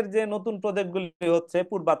রাজুকের যে নতুন প্রজেক্টগুলি হচ্ছে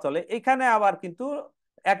পূর্বাচলে, এখানে আবার কিন্তু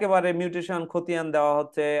একেবারে মিউটেশন খতিয়ান দেওয়া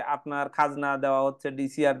হচ্ছে, আপনার খাজনা দেওয়া হচ্ছে,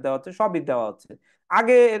 ডিসিআর দেওয়া হচ্ছে, সবই দেওয়া হচ্ছে।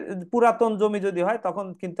 আগে পুরাতন জমি যদি হয় তখন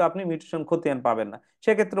কিন্তু আপনি মিউটেশন খতিয়ান পাবেন না,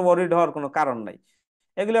 সেক্ষেত্রে ওয়ারিড হওয়ার কোনো কারণ নাই।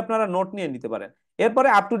 এগুলি আপনারা নোট নিয়ে নিতে পারেন। এরপরে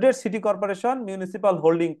up to date city corporation municipal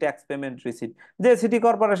holding tax payment receipt, যে সিটি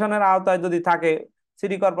কর্পোরেশনের আওতায় যদি থাকে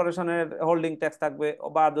সিটি কর্পোরেশনের হোল্ডিং ট্যাক্স থাকবে,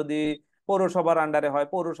 বা যদি পৌরসভার আন্ডারে হয়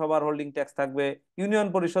পৌরসভার হোল্ডিং ট্যাক্স থাকবে। ইউনিয়ন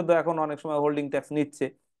পরিষদও এখন অনেক সময় হোল্ডিং ট্যাক্স নিচ্ছে।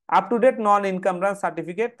 Up to date non ইনকামরান্স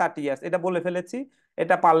certificate 30 years, এটা বলে ফেলেছি,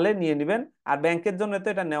 এটা পারলে নিয়ে নেবেন। আর ব্যাংকের জন্য তো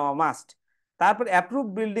এটা নেওয়া মাস্ট। তারপর approve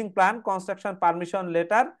building plan construction permission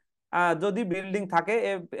letter, যদি বিল্ডিং থাকে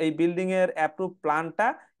এই বিল্ডিং এর অ্যাপ্রুভ প্ল্যানটা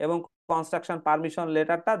এবং কনস্ট্রাকশন পারমিশন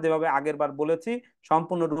লেটারটা যেভাবে আগের বার বলেছি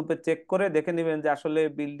সম্পূর্ণরূপে চেক করে দেখে নেবেন যে আসলে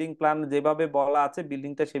বিল্ডিং প্ল্যান যেভাবে বলা আছে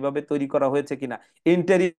বিল্ডিংটা সেভাবে তৈরি করা হয়েছে কিনা।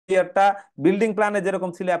 ইন্টেরিয়রটা বিল্ডিং প্ল্যানে যেরকম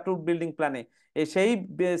ছিল অ্যাপ্রুভ বিল্ডিং প্ল্যানে, সেই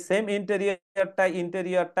সেম ইন্টেরিয়রটা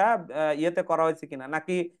ইয়েতে করা হয়েছে কিনা,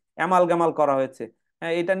 নাকি অ্যামালগামাল করা হয়েছে।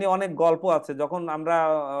 হ্যাঁ, এটা নিয়ে অনেক গল্প আছে, যখন আমরা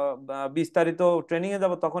বিস্তারিত ট্রেনিং এ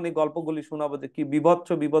যাব তখন এই গল্পগুলি শোনাবো যে কি বিভৎস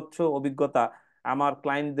বিভৎস অভিজ্ঞতা আমার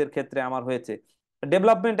ক্লায়েন্টদের ক্ষেত্রে আমার হয়েছে।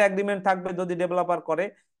 ডেভেলপমেন্ট এগ্রিমেন্ট থাকবে যদি ডেভেলপার করে।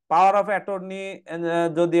 পাওয়ার অফ অ্যাটর্নি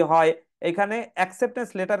যদি হয়, এখানে অ্যাকসেপ্টেন্স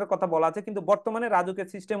লেটারের কথা বলা আছে, কিন্তু বর্তমানে রাজুকের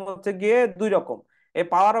সিস্টেম হচ্ছে গিয়ে দুই রকম। এই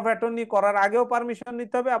পাওয়ার অফ অ্যাটর্নি করার আগেও পারমিশন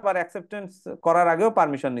নিতে হবে, আবার অ্যাকসেপ্টেন্স করার আগেও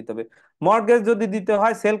পারমিশন নিতে হবে। মর্গেজ যদি দিতে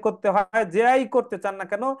হয়, সেল করতে হয়, যেই করতে চান না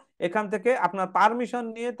কেন, এখান থেকে আপনার পারমিশন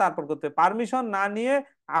নিয়ে তারপর করতে হবে। পারমিশন না নিয়ে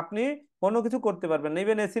আপনি কোনো কিছু করতে পারবেন না।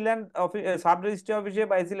 Even AC land office, sub registry অফিসে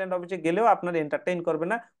বা এসিল্যান্ড অফিসে গেলেও আপনার এন্টারটেইন করবে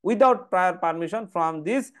না without prior permission from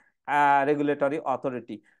this regulatory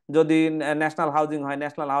authority. যদি ন্যাশনাল হাউজিং হয়,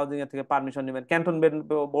 ন্যাশনাল হাউজিং এর থেকে পারমিশন নেবেন, ক্যান্টনমেন্ট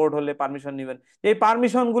বোর্ড হলে পারমিশন নেবেন। এই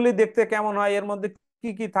পারমিশন গুলি দেখতে কেমন হয়, এর মধ্যে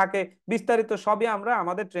কি কি থাকে, বিস্তারিত সবই আমরা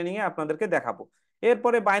আমাদের ট্রেনিং এ আপনাদেরকে দেখাবো।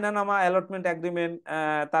 এরপরে বাইনানামা অ্যালটমেন্ট এগ্রিমেন্ট,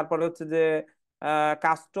 তারপরে হচ্ছে যে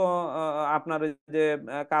কাস্ট আপনার ওই যে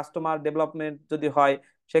কাস্টমার ডেভেলপমেন্ট যদি হয়,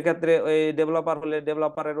 সেক্ষেত্রে ওই ডেভেলপার হলে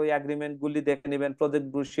ডেভেলপারের ওই এগ্রিমেন্ট গুলি দেখে নেবেন, প্রজেক্ট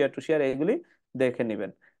ব্রুশিয়ার টুশিয়ার এগুলি দেখে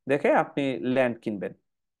নেবেন, দেখে আপনি ল্যান্ড কিনবেন।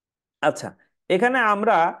 আচ্ছা, এখানে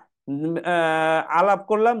আমরা আলাপ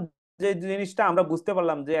করলাম যে জিনিসটা আমরা বুঝতে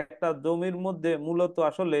পারলাম যে একটা জমির মধ্যে মূলত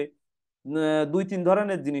আসলে দুই তিন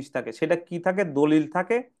ধরনের জিনিস থাকে। সেটা কি থাকে? দলিল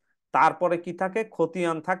থাকে, তারপরে কি থাকে?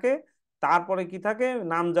 খতিয়ান থাকে, তারপরে কি থাকে?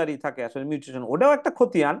 নামজারি থাকে। আসলে মিউটেশন ওটাও একটা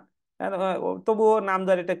খতিয়ান, তবুও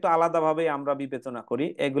নামজারিটা একটু আলাদাভাবে আমরা বিবেচনা করি,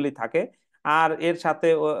 এগুলি থাকে। আর এর সাথে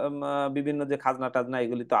বিভিন্ন যে খাজনা টাজনা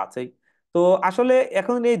এগুলি তো আছেই। তো আসলে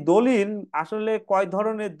এখন এই দলিল আসলে কয়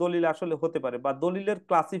ধরনের দলিল আসলে হতে পারে, বা দলিলের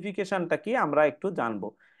ক্লাসিফিকেশনটা কি আমরা একটু জানবো।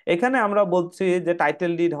 এখানে আমরা বলছি যে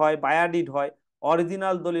টাইটেল ডিড হয়, বায়া ডিড হয়,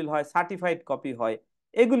 অরিজিনাল দলিল হয়, সার্টিফাইড কপি হয়।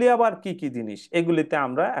 এগুলি আবার কি কি জিনিস, এগুলিতে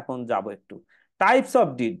আমরা এখন যাব একটু। টাইপস অফ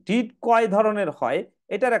ডিড, ডিড কয় ধরনের হয়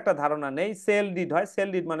এটার একটা ধারণা নেই। সেল ডিড হয়, সেল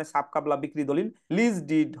ডিড মানে সাবকাবলা বিক্রি দলিল। লিজ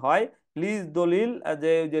ডিড হয়, লিজ দলিল,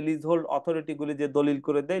 যে লিজ হোল্ড অথরিটি গুলি যে দলিল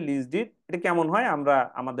করে দেয়, লিজ ডিড, এটা কেমন হয় আমরা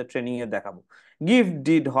আমাদের ট্রেনিং এ দেখাবো। গিফট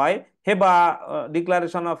ডিড হয়, হেবা,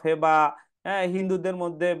 ডিক্লারেশন অফ হেবা, হিন্দুদের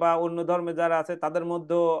মধ্যে বা অন্য ধর্মে যারা আছে তাদের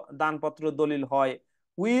মধ্যেও দানপত্র দলিল হয়।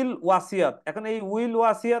 উইল ওয়াসিয়াত, এখন এই উইল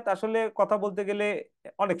ওয়াসিয়াত আসলে কথা বলতে গেলে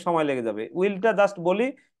অনেক সময় লেগে যাবে। উইলটা জাস্ট বলি,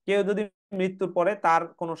 কেউ যদি মৃত্যুর পরে তার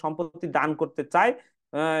কোনো সম্পত্তি দান করতে চায়,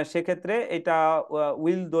 সেক্ষেত্রে এটা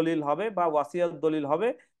উইল দলিল হবে বা ওয়াসিয়াত দলিল হবে।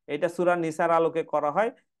 এটা সূরা নিসার আলোকে করা হয়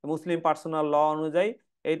মুসলিম পার্সোনাল ল অনুযায়ী।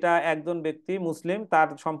 এটা একজন ব্যক্তি মুসলিম তার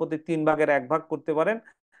সম্পত্তির 3 ভাগের 1 ভাগ করতে পারেন।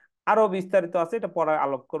 আরো বিস্তারিত আছে, এটা পরে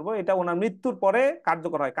আলোক করব। এটা ওনার মৃত্যুর পরে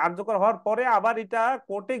কার্যকর হয়, কার্যকর হওয়ার পরে আবার এটা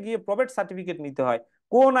কোর্টে গিয়ে প্রবেট সার্টিফিকেট নিতে হয়।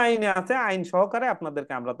 কোন আইনে আছে আইন সহকারে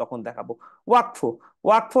আপনাদেরকে আমরা তখন দেখাবো। ওয়াকফ,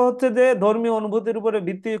 ওয়াকফ হচ্ছে যে ধর্মীয় অনুভূতির উপরে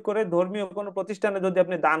ভিত্তি করে ধর্মীয় কোনো প্রতিষ্ঠানে যদি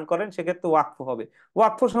আপনি দান করেন সেক্ষেত্রে ওয়াকফ হবে।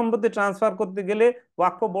 ওয়াকফ সম্পত্তি ট্রান্সফার করতে গেলে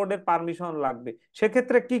ওয়াকফ বোর্ডের পারমিশন লাগবে।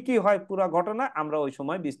 সেক্ষেত্রে কি কি হয় পুরো ঘটনা আমরা ওই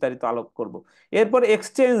সময় বিস্তারিত আলোক করব। এরপর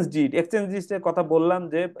এক্সচেঞ্জ ডিড, এক্সচেঞ্জ ডিডের কথা বললাম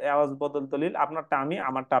যে এওয়াজ বদল দলিল, আপনারটা আমি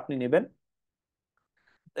আমারটা আপনি নেবেন,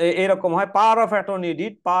 এরকম হয়। Power of attorney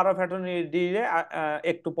did, power of attorney ডিডে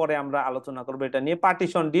একটু পরে আমরা আলোচনা করবো এটা নিয়ে।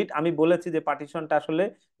 পার্টিশন ডিড, আমি বলেছি যে পার্টিশনটা আসলে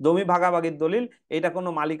জমি ভাগাভাগির দলিল, এটা কোনো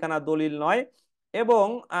মালিকানা দলিল নয়। এবং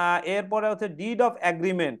এরপরে হচ্ছে ডিড অফ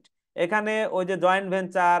এগ্রিমেন্ট, এখানে ওই যে জয়েন্ট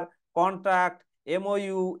ভেঞ্চার, কন্ট্রাক্ট,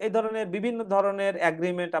 এমওইউ, এই ধরনের বিভিন্ন ধরনের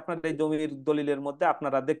এগ্রিমেন্ট আপনার এই জমির দলিলের মধ্যে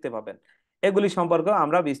আপনারা দেখতে পাবেন। এগুলি সম্পর্কে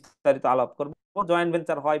আমরা বিস্তারিত আলাপ করব। জয়েন্ট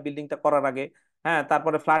ভেঞ্চার হয় বিল্ডিংটা করার আগে, হ্যাঁ,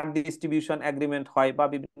 তারপরে ফ্ল্যাট ডিস্ট্রিবিউশন এগ্রিমেন্ট হয় বা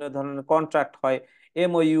বিভিন্ন ধরনের কন্ট্রাক্ট হয়,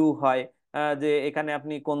 এমওইউ হয়, যে এখানে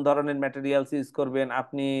আপনি কোন ধরনের ম্যাটেরিয়ালস ইউজ করবেন,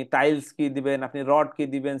 আপনি টাইলস কি দিবেন, আপনি রড কি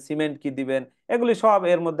দিবেন, সিমেন্ট কি দিবেন, এগুলি সব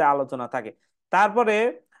এর মধ্যে আলোচনা থাকে। তারপরে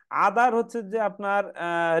আদার হচ্ছে যে আপনার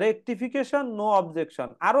রেকটিফিকেশন, নো অবজেকশন,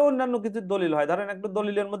 আরো অন্যান্য কিছু দলিল হয়। ধরেন একটা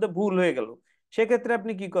দলিলের মধ্যে ভুল হয়ে গেল, সেক্ষেত্রে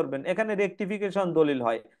আপনি কি করবেন, এখানে রেকটিফিকেশন দলিল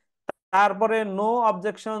হয়, তারপরে নো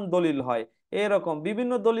অবজেকশন দলিল হয়। এরকম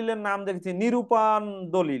বিভিন্ন দলিলের নাম দেখেছি, নিরূপণ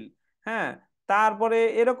দলিল, হ্যাঁ, তারপরে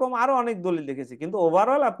এরকম আরো অনেক দলিল দেখেছি। কিন্তু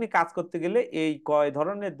ওভারঅল আপনি কাজ করতে গেলে এই কয়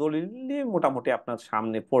ধরনের দলিলই মোটামুটি আপনার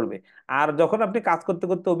সামনে পড়বে। আর যখন আপনি কাজ করতে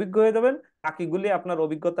করতে অভিজ্ঞ হয়ে যাবেন, বাকিগুলি আপনার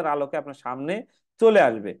অভিজ্ঞতার আলোকে আপনার সামনে চলে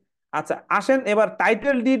আসবে। আচ্ছা, আসেন এবার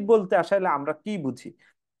টাইটেল ডিড বলতে আসলে আমরা কি বুঝি।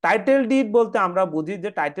 টাইটেল ডিড বলতে আমরা বুঝি যে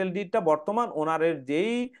টাইটেল ডিডটা বর্তমান ওনারের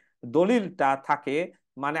যেই দলিলটা থাকে,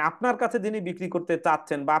 মানে আপনার কাছে যিনি বিক্রি করতে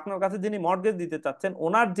চাচ্ছেন বা আপনার কাছে যিনি মর্টগেজ দিতে চাচ্ছেন,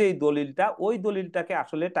 ওনার যেই দলিলটা, ওই দলিলটাকে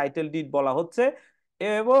আসলে টাইটেল ডিড বলা হচ্ছে।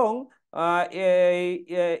 এবং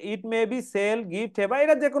ইট মে বি সেল, গিফট, বা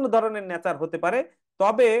এটা যে কোনো ধরনের নেচার হতে পারে।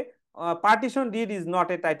 তবে partition did is not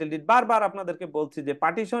a title did. বারবার আপনাদেরকে বলছি যে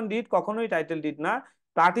পার্টিশন ডিড কখনোই টাইটেল ডিড না।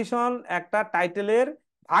 পার্টিশন একটা টাইটেলের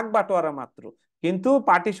ভাগ বাটোয়ারা মাত্র, কিন্তু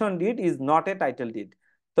partition did is not a title did.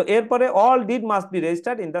 তো এরপরে all did must be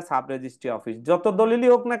registered in the sub registry office. যত দলিলই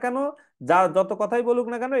হোক না কেন, যা যত কথাই বলুক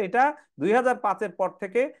না কেন, এটা 2005-এর পর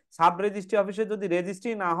থেকে সাব রেজিস্ট্রি অফিসে যদি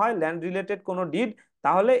রেজিস্ট্রি না হয় ল্যান্ড রিলেটেড কোনো ডিড,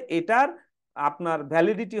 তাহলে এটার আপনার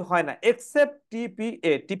ভ্যালিডিটি হয় না, এক্সেপ্ট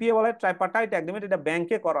টিপিএ। টিপিএ বলা হয় ট্রাইপার্টাইট এগ্রিমেন্ট, এটা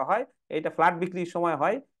ব্যাংকে করা হয়, এটা ফ্ল্যাট বিক্রির সময়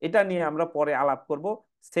হয়। এটা নিয়ে আমরা পরে আলাপ করব,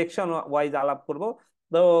 সেকশন ওয়াইজ আলাপ করব।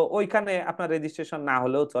 তো ওইখানে আপনার রেজিস্ট্রেশন না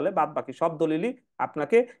হলেও চলে, বাদ বাকি সব দলিলই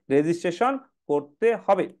আপনাকে রেজিস্ট্রেশন করতে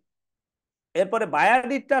হবে। এরপরে বায়ার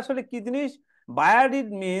ডিডটা আসলে কি জিনিস। Buyer did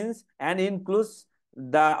means and includes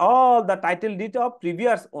the all the title did of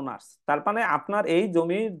previous owners. তার মানে আপনার এই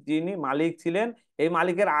জমির যিনি মালিক ছিলেন, এই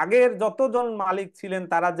মালিকের আগের যতজন মালিক ছিলেন,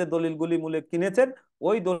 তারা যে দলিলগুলি মূলে কিনেছেন,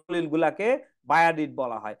 ওই দলিলগুলাকে বায়ার ডিড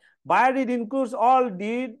বলা হয়। Buyer did includes all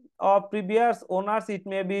did of previous owners, it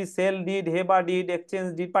may B sale deed, Haber did, exchange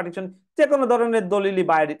did, partition, যে কোনো ধরনের দলিলই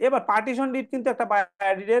বায়ার ডিড। এবার পার্টিশন ডিড কিন্তু একটা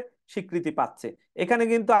বায়ার ডিডের স্বীকৃতি পাচ্ছে। এখানে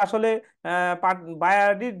কিন্তু আসলে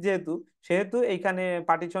বায়ার ডিড যেহেতু, সেহেতু এইখানে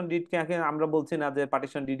পার্টিশন ডিডকে আমরা বলছি না যে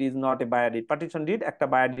partition did is not a buyer did. Partition did একটা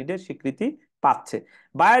বায়ার ডিডের স্বীকৃতি পাচ্ছে।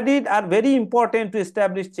 Buyer did are very important to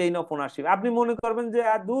establish chain of ownership. আপনি মনে করবেন যে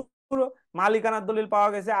আর দূর, মালিকানার দলিল পাওয়া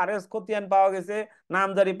গেছে, আরএস খতিয়ান পাওয়া গেছে,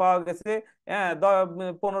 নামজারি পাওয়া গেছে, হ্যাঁ,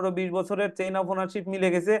 15-20 বছরের চেইন অফ ওনারশিপ মিলে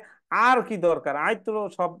গেছে, আর কি দরকার, আজ তো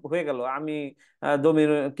সব হয়ে গেল, আমি জমি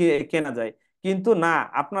কেনা যায়। কিন্তু না,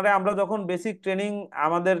 আপনারা আমরা যখন বেসিক ট্রেনিং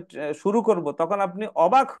আমাদের শুরু করব, তখন আপনি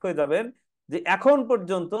অবাক হয়ে যাবেন যে এখন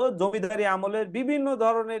পর্যন্ত জমিদারি আমলের বিভিন্ন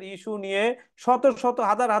ধরনের ইস্যু নিয়ে শত শত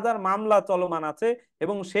হাজার হাজার মামলা চলমান আছে,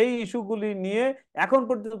 এবং সেই ইস্যুগুলি নিয়ে এখন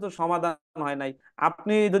পর্যন্ত সমাধান হয় নাই।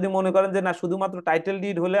 আপনি যদি মনে করেন যে না, শুধুমাত্র টাইটেল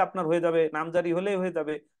ডিড হলে আপনার হয়ে যাবে, নামজারি হলেই হয়ে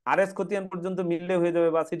যাবে, আরএস খতিয়ান পর্যন্ত মিললে হয়ে যাবে,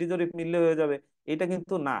 বা সিটি জরিপ মিললে হয়ে যাবে, এটা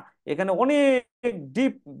কিন্তু না। এখানে অনেক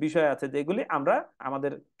ডিপ বিষয় আছে, যেগুলি আমরা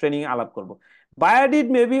আমাদের ট্রেনিং আলাপ করব। বায়োডিট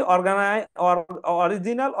may be organise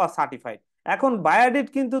original or certified. এখন বায়োডিট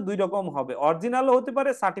কিন্তু দুই রকম হবে, অরিজিনালও হতে পারে,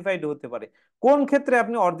 সার্টিফাইড হতে পারে। কোন ক্ষেত্রে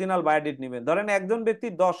আপনি অরিজিনাল বায়োডিট নেবেন? ধরেন একজন ব্যক্তি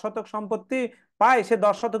 10 শতক সম্পত্তি পায়, সে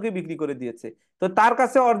 10 শতকই বিক্রি করে দিয়েছে, তো তার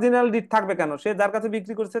কাছে অরিজিনাল ডিট থাকবে কেন? সে যার কাছে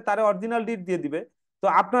বিক্রি করছে তার অরিজিনাল ডিট দিয়ে দিবে। তো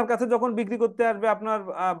আপনার কাছে যখন বিক্রি করতে আসবে আপনার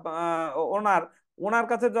ওনার, ওনার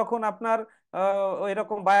কাছে যখন আপনার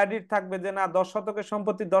এরকম বায়োডিট থাকবে যে না, 10 শতকের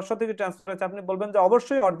সম্পত্তি 10 শতকে ট্রান্সফার হয়েছে, আপনি বলবেন যে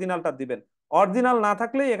অবশ্যই অরিজিনালটা দিবেন। অরিজিনাল না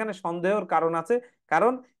থাকলেই এখানে সন্দেহের কারণ আছে,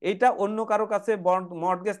 কারণ এইটা অন্য কারো কাছে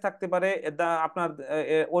মর্টগেজ থাকতে পারে, আপনার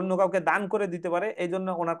অন্য কাউকে দান করে দিতে পারে, এই জন্য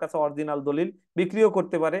ওনার কাছে অরিজিনাল দলিল বিক্রিও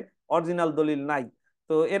করতে পারে, অরিজিনাল দলিল নাই।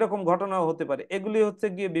 তো এরকম ঘটনাও হতে পারে। এগুলি হচ্ছে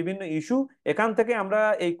গিয়ে বিভিন্ন ইস্যু। এখান থেকে আমরা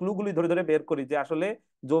এই ক্লুগুলি ধরে ধরে বের করি যে আসলে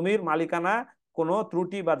জমির মালিকানা কোনো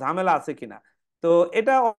ত্রুটি বা ঝামেলা আছে কিনা। তো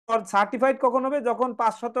এটা সার্টিফাইড কখন হবে? যখন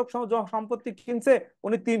 5 শতক সম্পত্তি কিনছে,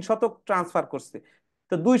 উনি 3 শতক ট্রান্সফার করছে,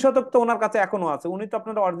 তো 2 শতক তো ওনার কাছে এখনো আছে, উনি তো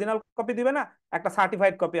আপনার অরিজিনাল কপি দিবে না, একটা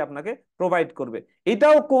সার্টিফাইড কপি আপনাকে প্রোভাইড করবে।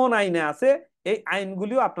 এটাও কোন আইনে আছে, এই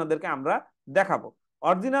আইনগুলিও আপনাদেরকে আমরা দেখাবো।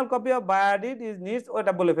 Original copy of বায়োডিট is needs,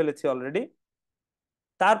 ওটা বলে ফেলেছি অলরেডি।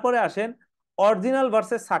 তারপরে আসেন অরিজিনাল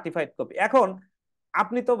ভার্সেস সার্টিফাইড কপি। এখন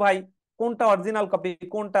আপনি তো ভাই কোনটা অরিজিনাল কপি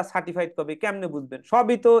কোনটা সার্টিফাইড কপি কেমনে বুঝবেন?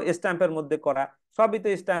 সবই তো স্ট্যাম্পের মধ্যে করা, সবই তো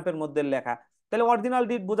স্ট্যাম্পের মধ্যে লেখা। তাহলে অরিজিনাল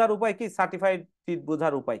ডিড বোঝার উপায় কি, সার্টিফাইড ডিড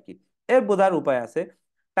বোঝার উপায় কি? এর বোঝার উপায় আছে।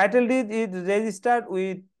 Title did is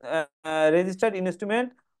registered instrument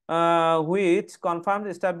which confirms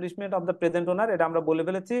establishment of the present ওনার, এটা আমরা বলে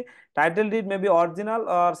ফেলেছি। Title did may be original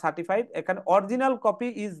or certified, এখানে original copy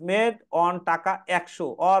is made on টাকা 100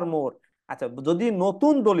 অর মোর। আচ্ছা, যদি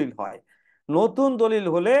নতুন দলিল হয়, নতুন দলিল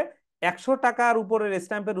হলে 100 টাকার উপরের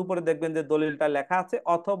স্ট্যাম্পের উপরে দেখবেন যে দলিলটা লেখা আছে,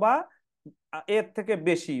 অথবা এর থেকে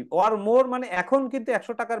বেশি অর মোর, মানে এখন কিন্তু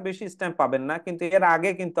 100 টাকার বেশি স্ট্যাম্প পাবেন না, কিন্তু এর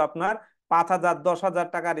আগে কিন্তু আপনার 5,000 10,000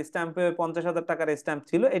 টাকার স্ট্যাম্পে 50,000 টাকার স্ট্যাম্প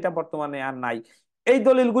ছিল, এটা বর্তমানে আর নাই। এই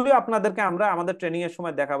দলিলগুলি আপনাদেরকে আমরা আমাদের ট্রেনিং এর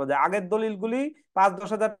সময় দেখাবো যে আগের দলিলগুলি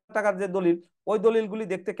 5-10,000 টাকার যে দলিল, ওই দলিলগুলি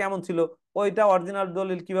দেখতে কেমন ছিল, ওইটা অরিজিনাল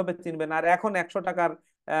দলিল কিভাবে চিনবেন, আর এখন 100 টাকার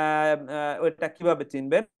ওইটা কিভাবে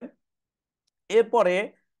চিনবেন। এরপরে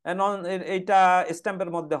এইটা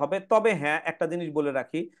স্ট্যাম্পের মধ্যে হবে। তবে হ্যাঁ, একটা জিনিস বলে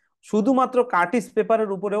রাখি, শুধুমাত্র কার্টিস পেপারের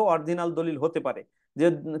উপরেও অরিজিনাল দলিল হতে পারে, যে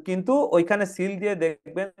কিন্তু ওইখানে সিল দিয়ে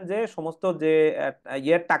দেখবেন যে সমস্ত যে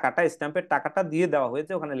ইয়ের টাকাটা, স্ট্যাম্পের টাকাটা দিয়ে দেওয়া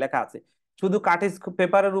হয়েছে, ওখানে লেখা আছে। শুধু কার্টিস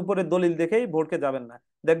পেপারের উপরে দলিল দেখেই ভরকে যাবেন না,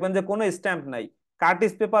 দেখবেন যে কোনো স্ট্যাম্প নাই।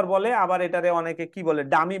 কার্টিস পেপার বলে, আবার এটারে অনেকে কি বলে,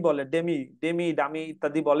 ডামি বলে, ডেমি ডেমি ডামি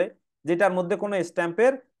ইত্যাদি বলে, যেটার মধ্যে কোনো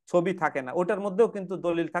স্ট্যাম্পের ছবি থাকে না। ওটার মধ্যেও কিন্তু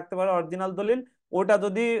দলিল থাকতে পারে, অরিজিনাল দলিল। ওটা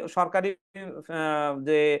যদি সরকারি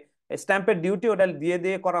যে স্ট্যাম্পের ডিউটি ওটা দিয়ে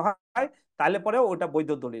দিয়ে করা হয়, তাহলে পরে ওটা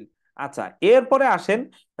বৈধ দলিল। আচ্ছা, এরপরে আসেন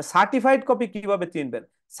সার্টিফাইড কপি কিভাবে চিনবেন।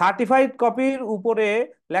 সার্টিফাইড কপির উপরে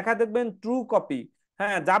লেখা দেখবেন ট্রু কপি,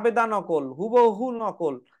 হ্যাঁ, জাবেদা নকল, হুবহু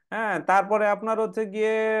নকল, হ্যাঁ, তারপরে আপনার হচ্ছে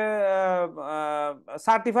গিয়ে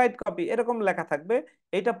সার্টিফাইড কপি এরকম লেখা থাকবে।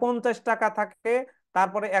 এটা 50 টাকা থাকে,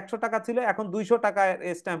 তারপরে 100 টাকা ছিল, এখন 200 টাকার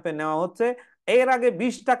স্ট্যাম্পে নেওয়া হচ্ছে। এর আগে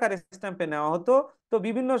 20 টাকার স্ট্যাম্পে নেওয়া হতো। তো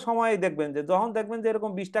বিভিন্ন সময়ে দেখবেন যে যখন দেখবেন যে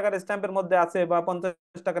এরকম 20 টাকার স্ট্যাম্পের মধ্যে আছে, বা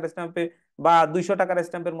 50 টাকার স্ট্যাম্পে, বা 200 টাকার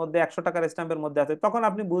স্ট্যাম্পের মধ্যে, 100 টাকার স্ট্যাম্পের মধ্যে আছে, তখন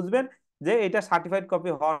আপনি বুঝবেন যে এটা সার্টিফাইড কপি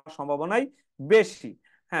হওয়ার সম্ভাবনাই বেশি।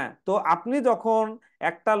 হ্যাঁ, তো আপনি যখন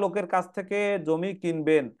একটা লোকের কাছ থেকে জমি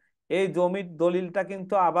কিনবেন, এই জমির দলিলটা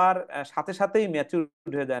কিন্তু আবার সাথে সাথেই ম্যাচিউর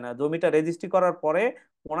হয়ে যায় না। জমিটা রেজিস্ট্রি করার পরে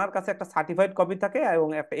ওনার কাছে একটা সার্টিফাইড কপি থাকে এবং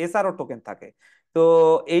একটা এসআরও টোকেন থাকে। তো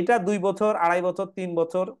এইটা 2 বছর, 2.5 বছর, 3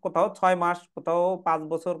 বছর, কোথাও 6 মাস, কোথাও 5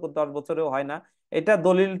 বছর, 10 বছরেও হয় না। এটা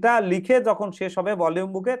দলিলটা লিখে যখন শেষ হবে ভলিউম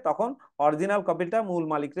বুকে, তখন অরিজিনাল কপিটা মূল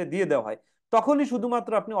মালিককে দিয়ে দেওয়া হয়। তখনই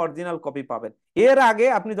শুধুমাত্র আপনি অরিজিনাল কপি পাবেন। এর আগে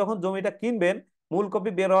আপনি যখন জমিটা কিনবেন, মূল কপি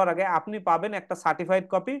বের হওয়ার আগে আপনি পাবেন একটা সার্টিফাইড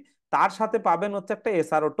কপি, তার সাথে পাবেন হচ্ছে একটা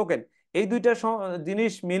এসআরও টোকেন। এই দুইটা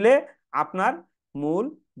জিনিস মিলে আপনার মূল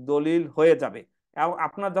দলিল হয়ে যাবে। এবং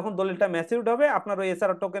আপনার যখন দলিলটা ম্যাচিউরড হবে, আপনার ওই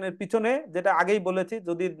এসআরও টোকেনের পিছনে, যেটা আগেই বলেছি,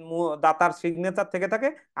 যদি দাতার সিগনেচার থেকে থাকে,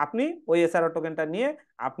 আপনি ওই এসআরও টোকেনটা নিয়ে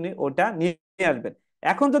আপনি ওটা নিয়ে আসবেন।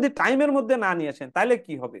 এখন যদি টাইমের মধ্যে না নিয়ে আসেন, তাহলে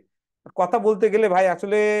কি হবে? কথা বলতে গেলে ভাই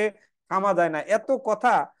আসলে থামা যায় না, এত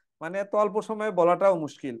কথা, মানে এত অল্প সময়ে বলাটাও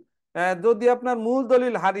মুশকিল। যদি আপনার মূল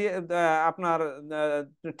দলিল হারিয়ে আপনার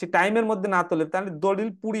ঠিক টাইমের মধ্যে না তোলে, তাহলে দলিল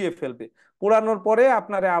পুড়িয়ে ফেলবে। পুরানোর পরে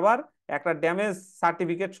আপনারে আবার একটা ড্যামেজ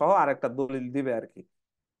সার্টিফিকেট সহ আরেকটা দলিল দিবে আর কি।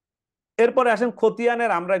 এরপরে আসেন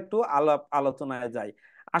খতিয়ানের আমরা একটু আলোচনায় যাই।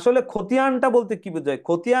 আসলে খতিয়ানটা বলতে কি বোঝায়?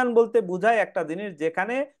 খতিয়ান বলতে বোঝায় একটা জিনিস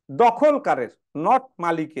যেখানে দখলকারের, নট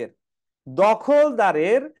মালিকের,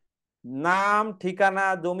 দখলদারের নাম, ঠিকানা,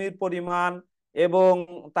 জমির পরিমাণ এবং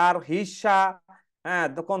তার হিস্সা, হ্যাঁ,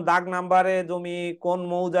 কোন দাগ নাম্বারে জমি, কোন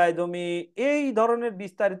মৌজায় জমি, এই ধরনের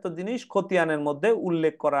বিস্তারিত জিনিস খতিয়ানের মধ্যে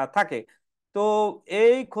উল্লেখ করা থাকে। তো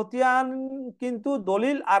এই খতিয়ান কিন্তু,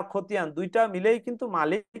 দলিল আর খতিয়ান দুইটা মিলেই কিন্তু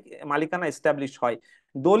মালিকানা এস্টাবলিশ হয়।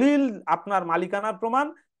 দলিল আপনার মালিকানার প্রমাণ,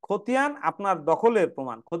 খতিয়ান আপনার দখলের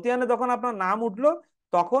প্রমাণ। খতিয়ানে যখন আপনার নাম উঠলো,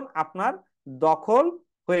 তখন আপনার দখল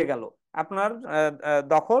হয়ে গেল, আপনার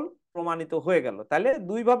দখল প্রমাণিত হয়ে গেল। তাহলে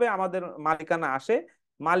দুইভাবে আমাদের মালিকানা আসে,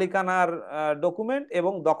 মালিকানার ডকুমেন্ট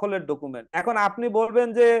এবং দখলের ডকুমেন্ট। এখন আপনি বলবেন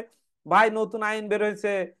যে ভাই নতুন আইন বের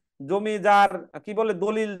হয়েছে, জমি যার, কি বলে,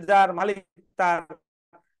 দলিল যার, মালিক তার।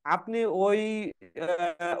 আপনি ওই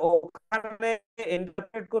ওখানে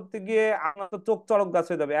ইন্টারপ্রেট করতে গিয়ে আপনার তো চোখ চড়ক গাছ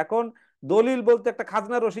হয়ে যাবে। এখন দলিল বলতে একটা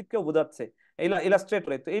খাজনা রসিদ কেউ বোঝাচ্ছে, ইলাস্ট্রেট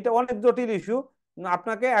করে, তো এটা অনেক জটিল ইস্যু।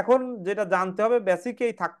 আপনাকে এখন যেটা জানতে হবে,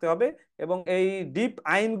 বেসিকেই থাকতে হবে। এবং এই ডিপ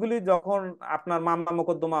আইনগুলি যখন আপনার মামলা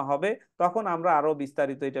মোকদ্দমা হবে, তখন আমরা আরো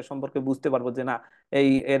বিস্তারিত এটা সম্পর্কে বুঝতে পারবো যে না, এই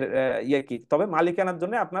এর ইয়ে কি। তবে মালিকানার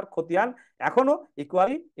জন্য আপনার খতিয়ান এখনো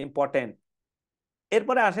ইকুয়ালি ইম্পর্টেন্ট।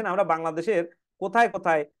 এরপরে আসেন আমরা বাংলাদেশের কোথায়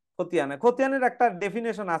কোথায় খতিয়ানের একটা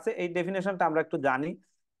ডেফিনেশন আছে, এই ডেফিনেশনটা আমরা একটু জানি।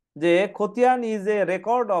 যে খতিয়ান is a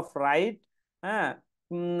record of right, হ্যাঁ,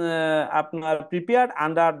 আপনার prepared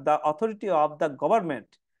under the authority of the government.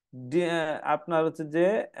 আপনার হচ্ছে যে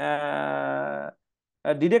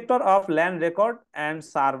director of land record and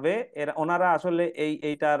survey, এরা ওনারা আসলে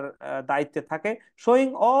এইটার দায়িত্বে থাকে। Showing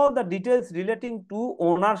all the details relating to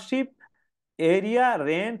ownership, area,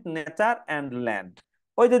 rent, nature and land.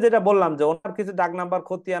 ওই যে যেটা বললাম যে ওনার কিছু দাগ নাম্বার,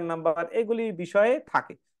 খতিয়ান নাম্বার, এগুলি বিষয়ে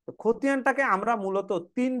থাকে। তো খতিয়ানটাকে আমরা মূলত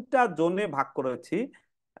তিনটা জোনে ভাগ করেছি।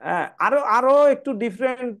 আরো আরো একটু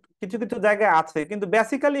ডিফারেন্ট কিছু কিছু জায়গায় আছে, কিন্তু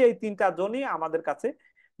বেসিক্যালি এই তিনটা জোনই আমাদের কাছে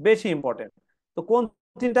বেশি ইম্পর্টেন্ট। তো কোন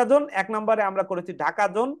তিনটা জোন? এক নম্বরে আমরা করেছি ঢাকা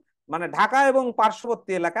জোন, মানে ঢাকা এবং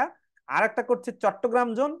পার্শ্ববর্তী এলাকা। আর একটা করছি চট্টগ্রাম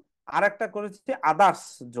জোন, আর একটা করেছি আদার্স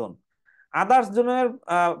জোন। আদার্স জোনের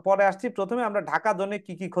পরে আসছি। প্রথমে আমরা ঢাকা জোনে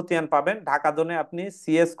কি কি খতিয়ান পাবেন। ঢাকা জোনে আপনি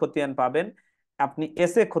সিএস খতিয়ান পাবেন, আপনি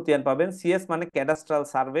এসএ খতিয়ান পাবেন। সিএস মানে ক্যাডাস্ট্রাল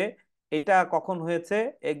সার্ভে, এটা কখন হয়েছে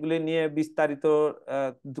এগুলি নিয়ে বিস্তারিত,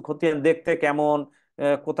 খতিয়ান দেখতে কেমন,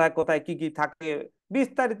 কোথায় কোথায় কি কি থাকে,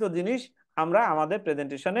 বিস্তারিত জিনিস আমরা আমাদের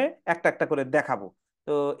প্রেজেন্টেশনে একটা একটা করে দেখাবো।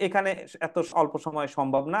 তো এখানে এত অল্প সময়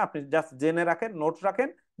সম্ভব না, আপনি জাস্ট জেনে রাখেন, নোট রাখেন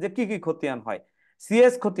যে কি কি খতিয়ান হয়।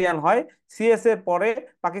 সিএস খতিয়ান হয়, সিএস এর পরে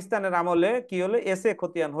পাকিস্তানের আমলে কি হলো, এসএ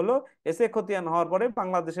খতিয়ান হলো। এসএ খতিয়ান হওয়ার পরে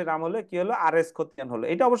বাংলাদেশের আমলে কি হলো, আরএস খতিয়ান হলো।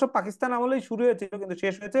 এটা অবশ্য পাকিস্তান আমলেই শুরু হয়েছিল, কিন্তু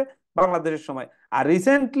শেষ হয়েছে বাংলাদেশের সময়। আর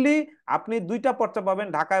রিসেন্টলি আপনি দুইটা পর্চা পাবেন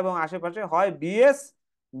ঢাকা এবং আশেপাশে, হয় বিএস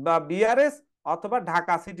বা বিআরএস, অথবা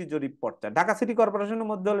ঢাকা সিটি জরিপ পর্চা। ঢাকা সিটি কর্পোরেশনের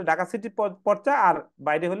মধ্যে হলে ঢাকা সিটি পর্চা, আর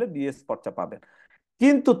বাইরে হলে বিএস পর্চা পাবেন।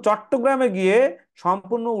 কিন্তু চট্টগ্রামে গিয়ে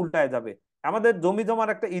সম্পূর্ণ উল্টায় যাবে। আমাদের জমি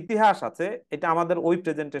জমার একটা ইতিহাস আছে, এটা আমাদের ওই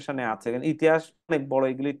প্রেজেন্টেশনে আছে। ইতিহাস অনেক বড়,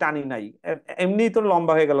 এগুলি টানি নাই, এমনি তো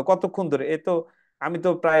লম্বা হয়ে গেল কতক্ষণ ধরে, এ তো আমি তো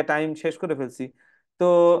প্রায় টাইম শেষ করে ফেলছি। তো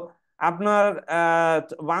আপনার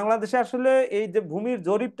বাংলাদেশে আসলে এই যে ভূমির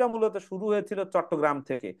জরিপটা মূলত শুরু হয়েছিল চট্টগ্রাম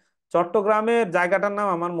থেকে। চট্টগ্রামের জায়গাটার নাম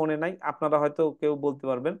আমার মনে নাই, আপনারা হয়তো কেউ বলতে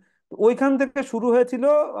পারবেন। তো ওইখান থেকে শুরু হয়েছিল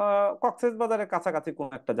কক্সবাজারের কাছাকাছি কোন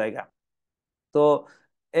একটা জায়গা। তো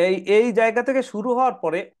এই এই জায়গা থেকে শুরু হওয়ার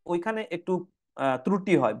পরে ওইখানে একটু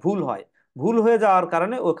ত্রুটি হয়, ভুল হয়। ভুল হয়ে যাওয়ার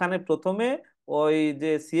কারণে ওখানে প্রথমে ওই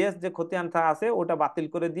যে সিএস যে খতিয়ানটা আছে ওটা বাতিল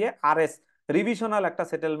করে দিয়ে আরএস, রিভিশনাল একটা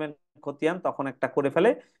সেটেলমেন্ট খতিয়ান তখন একটা করে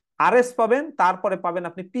ফেলে। আরএস পাবেন, তারপরে পাবেন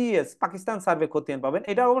আপনি পিএস, পাকিস্তান সার্ভে খতিয়ান পাবেন।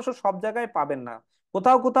 এটা অবশ্য সব জায়গায় পাবেন না,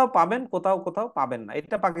 কোথাও কোথাও পাবেন, কোথাও কোথাও পাবেন না।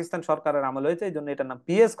 এটা পাকিস্তান সরকারের আমল হয়েছে, এই জন্য এটার নাম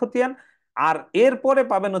পিএস খতিয়ান। আর এরপরে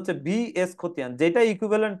পাবেন হচ্ছে বিএস খতিয়ান, যেটা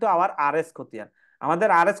ইকুইভ্যালেন্ট টু আওয়ার আরএস খতিয়ান। আমাদের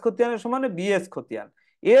আরএস খতিয়ানের সমানে বিএস খতিয়ান।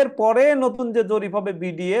 এরপরে নতুন যে জরিপ হবে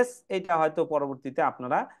বিডিএস, এটা হয়তো পরবর্তীতে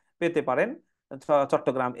আপনারা পেতে পারেন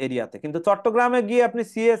চট্টগ্রাম এরিয়াতে। কিন্তু চট্টগ্রামে গিয়ে আপনি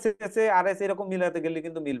সিএস, এস এ, আরএস এরকম মিলাতে গেলে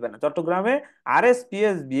কিন্তু মিলবে না। চট্টগ্রামে আরএস,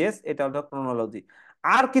 পিএস, বিএস, এটা হলো ক্রোনোলজি।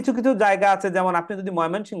 আর কিছু কিছু জায়গা আছে, যেমন আপনি যদি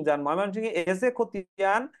ময়মনসিংহ যান, ময়মনসিংহে এস এ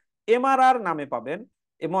খতিয়ান এমআরআর নামে পাবেন,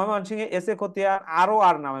 ময়মনসিংহে এস এ খতিয়ান আরও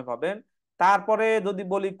আর নামে পাবেন। তারপরে যদি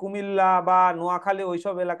বলি কুমিল্লা বা নোয়াখালী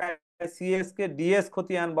ওইসব এলাকায় সিএস কে ডিএস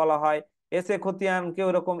খতিয়ান বলা হয়, এস এ খতিয়ান কে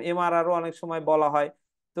ওরকম এমআরআরও অনেক সময় বলা হয়।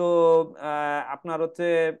 তো আপনার হচ্ছে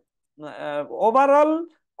ওভারঅল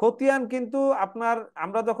খতিয়ান কিন্তু আপনার,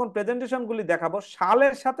 আমরা যখন প্রেজেন্টেশন গুলি দেখাবো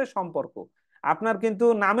সালের সাথে সম্পর্ক, আপনার কিন্তু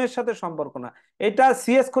নামের সাথে সম্পর্ক না। এটা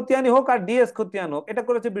সিএস খতিয়ানই হোক আর ডিএস খতিয়ান হোক, এটা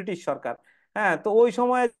করেছে ব্রিটিশ সরকার। হ্যাঁ, তো ওই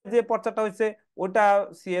সময় যে পর্চাটা হয়েছে ওটা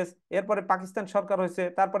সিএস, এরপরে পাকিস্তান সরকার হয়েছে,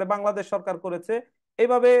 তারপরে বাংলাদেশ সরকার করেছে,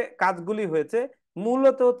 এইভাবে কাজগুলি হয়েছে।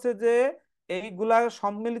 মূলত হচ্ছে যে এইগুলা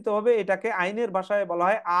সম্মিলিত হবে, এটাকে আইনের ভাষায় বলা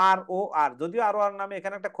হয় আর ও আর। যদিও আর ও আর নামে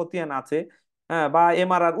এখানে একটা খতিয়ান আছে, হ্যাঁ, বা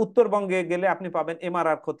এমআরআর, উত্তরবঙ্গে গেলে আপনি পাবেন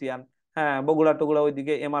এমআরআর খতিয়ান, হ্যাঁ, বগুড়া টগুড়া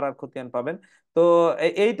ওইদিকে এমআরআর খতিয়ান পাবেন। তো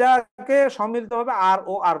এইটাকে সম্মিলিত ভাবে আর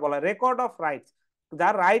ও আর বলা হয়, রেকর্ড অফ রাইটস।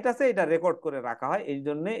 যার রাইট আছে এটা রেকর্ড করে রাখা হয়, এই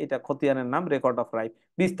জন্য এটা খতিয়ানের নাম রেকর্ড অফ রাইট।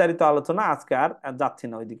 বিস্তারিত আলোচনা আজকে আর যাচ্ছি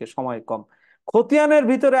না, ওইদিকে সময় কম। খতিয়ানের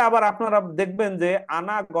ভিতরে আবার আপনারা দেখবেন যে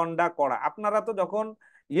আনা গন্ডা করা, আপনারা তো যখন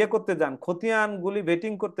ইয়ে করতে যান, খতিয়ান গুলি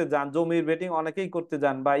বেটিং করতে যান, জমির বেটিং অনেকেই করতে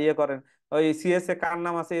যান বা ইয়ে করেন, ওই সিএস এ কার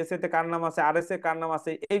নাম আছে, এস এ তে কার নাম আছে, আর এস এ কার নাম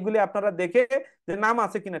আছে, এইগুলি আপনারা দেখে যে নাম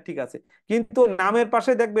আছে কিনা ঠিক আছে। কিন্তু নামের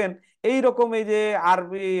পাশে দেখবেন এইরকম এই যে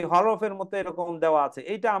আরবি হরফের মতো এরকম দেওয়া আছে।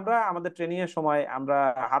 এইটা আমরা আমাদের ট্রেনিং এর সময় আমরা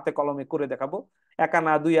হাতে কলমে করে দেখাবো। এক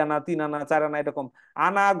আনা, দুই আনা, তিন আনা, চার আনা, এরকম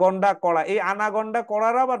আনা গন্ডা কড়া। এই আনা গন্ডা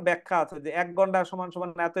কড়ার আবার ব্যাখ্যা আছে, যে এক গন্ডা সমান সমান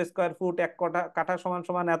এত স্কোয়ার ফুট, এক কটা কাঠা সমান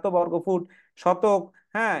সমান এত বর্গ ফুট, শতক।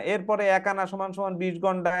 হ্যাঁ, এরপরে এক আনা সমান সমান 20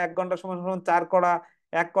 ঘন্টা, এক ঘন্টা সমান সমান 4 কড়া,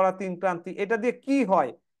 এক কড়া 3 ক্রান্তি। এটা দিয়ে কি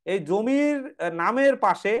হয়, এই জমির নামের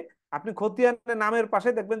পাশে, আপনি খতিয়ানের নামের পাশে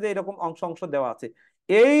দেখবেন যে এরকম অংশ অংশ দেওয়া আছে।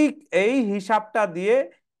 এই এই হিসাবটা দিয়ে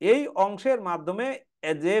এই অংশের মাধ্যমে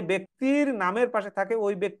যে ব্যক্তির নামের পাশে থাকে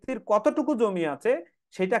ওই ব্যক্তির কতটুকু জমি আছে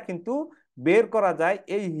সেটা কিন্তু বের করা যায়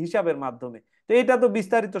এই হিসাবের মাধ্যমে। তো এটা তো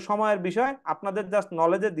বিস্তারিত সময়ের বিষয়, আপনাদের জাস্ট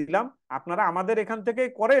নলেজে দিলাম। আপনারা আমাদের এখান থেকেই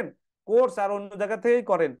করেন কোর্স আর অন্য জায়গা থেকেই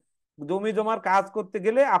করেন, জমি জমার কাজ করতে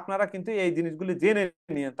গেলে আপনারা কিন্তু এই জিনিসগুলি জেনে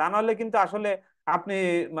নিন, তা নাহলে কিন্তু আসলে আপনি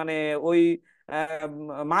মানে ওই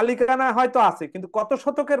মালিকানা হয়তো আছে কিন্তু কত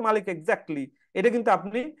শতকের মালিক এক্স্যাক্টলি এটা কিন্তু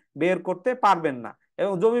আপনি বের করতে পারবেন না,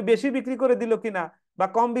 এবং জমি বেশি বিক্রি করে দিল কিনা বা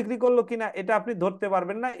কম বিক্রি করলো কিনা এটা আপনি ধরতে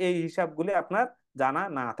পারবেন না এই হিসাবগুলি আপনার জানা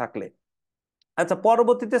না থাকলে। আচ্ছা,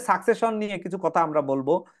 পরবর্তীতে সাকসেশন নিয়ে কিছু কথা আমরা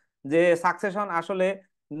বলবো, যে সাকসেশন আসলে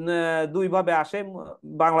দুই ভাবে আসে।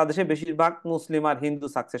 বাংলাদেশে বেশিরভাগ মুসলিম আর হিন্দু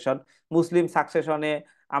সাকসেশন। মুসলিম সাকসেশনে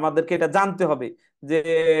আমাদেরকে এটা জানতে হবে যে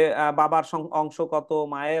বাবার অংশ কত,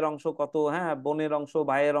 মায়ের অংশ কত, হ্যাঁ, বোনের অংশ,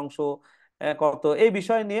 ভাইয়ের অংশ কত, এই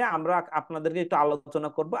বিষয় নিয়ে আমরা আপনাদেরকে একটু আলোচনা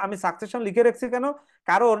করব। আমি সাকসেশন লিখে রাখছি কেন,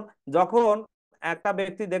 কারণ যখন একটা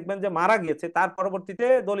ব্যক্তি দেখবেন যে মারা গিয়েছে, তার পরবর্তীতে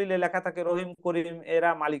দলিলে লেখা থাকে রহিম করিম এরা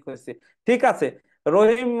মালিক হয়েছে, ঠিক আছে।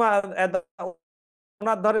 রহিম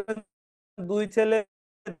ওনার ধরেন দুই ছেলে,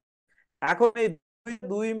 এখন এই দুই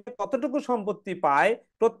দুই মেয়ে কতটুকু সম্পত্তি পায়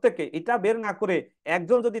প্রত্যেকে এটা বের না করে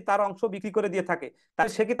একজন যদি তার অংশ বিক্রি করে দিয়ে থাকে,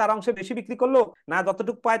 তাহলে সে কি তার অংশে বেশি বিক্রি করলো, না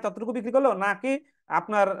যতটুকু পায় ততটুকু বিক্রি করলো, নাকি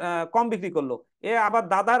আপনার কম বিক্রি করলো? এ আবার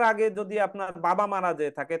দাদার আগে যদি আপনার বাবা মারা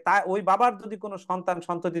যেয়ে থাকে, তা ওই বাবার যদি কোনো সন্তান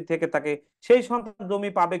সন্ততি থেকে থাকে, সেই সন্তান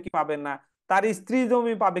জমি পাবে কি পাবে না, তার স্ত্রী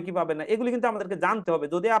জমি পাবে কি পাবে না, এগুলি কিন্তু আমাদেরকে জানতে হবে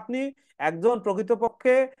যদি আপনি একজন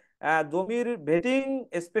প্রকৃতপক্ষে জমির ভেটিং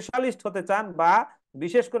স্পেশালিস্ট হতে চান, বা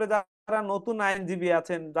বিশেষ করে যারা নতুন আইনজীবী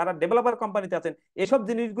আছেন, যারা ডেভেলপার কোম্পানিতে আছেন, এসব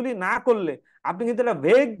জিনিসগুলি না করলে আপনি কিন্তু একটা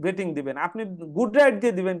ভেগ ভেটিং দিবেন, আপনি গুড রাইট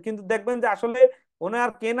দিয়ে দিবেন, কিন্তু দেখবেন যে আসলে ওনার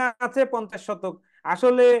কেনা আছে 50 শতক,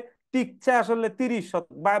 আসলে টিকছে আসলে 30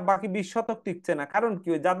 শতক, বা বাকি 20 শতক টিকছে না। কারণ কি,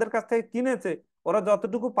 যাদের কাছ থেকে কিনেছে ওরা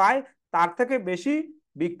যতটুকু পায় তার থেকে বেশি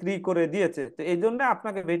বিক্রি করে দিয়েছে। তো এই জন্য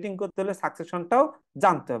আপনাকে ভেটিং করতে হলে সাকসেশনটাও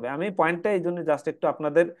জানতে হবে। আমি পয়েন্টটা এই জন্য জাস্ট একটু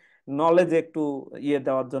আপনাদের নলেজে একটু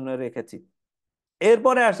দেওয়ার জন্য রেখেছি।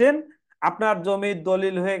 এরপরে আসেন, আপনার জমির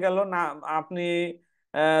দলিল হয়ে গেল না, আপনি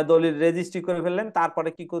দলিল রেজিস্ট্রি করে ফেললেন, তারপরে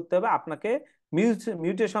কি করতে হবে আপনাকে,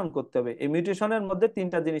 মিউটেশন করতে হবে। এই মিউটেশনের মধ্যে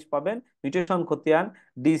তিনটা জিনিস পাবেন: মিউটেশন খতিয়ান,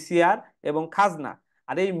 ডিসিআর এবং খাজনা।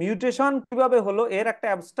 আর এই মিউটেশন কিভাবে হলো এর একটা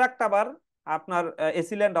অ্যাবস্ট্রাক্ট আবার আপনার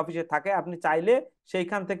এসিল্যান্ড অফিসে থাকে, আপনি চাইলে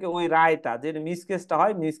সেইখান থেকে ওই রায়টা, যে মিস কেসটা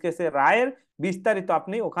হয়, মিস কেসের রায়ের বিস্তারিত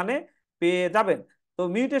আপনি ওখানে পেয়ে যাবেন। তো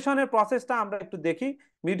মিউটেশনের প্রসেসটা আমরা একটু দেখি।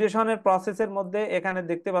 মিউটেশনের প্রসেসের মধ্যে এখানে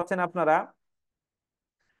দেখতে পাচ্ছেন আপনারা,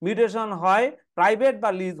 মিউটেশন হয় প্রাইভেট বা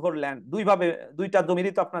লিজ হোল্ড ল্যান্ড, দুইভাবে, দুইটা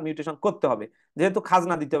জমিরই তো আপনার মিউটেশন করতে হবে, যেহেতু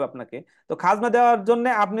খাজনা দিতে হবে আপনাকে। তো খাজনা দেওয়ার জন্য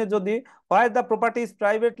আপনি যদি হয় the property is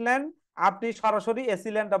private land, আপনি সরাসরি এসি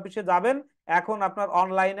ল্যান্ড অফিসে যাবেন। এখন আপনার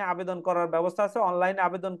অনলাইনে আবেদন করার ব্যবস্থা আছে, অনলাইনে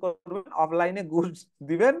আবেদন করবেন, অফলাইনে ঘুষ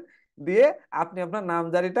দিবেন, দিয়ে আপনি আপনার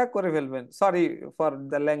নামজারিটা করে ফেলবেন। সরি ফর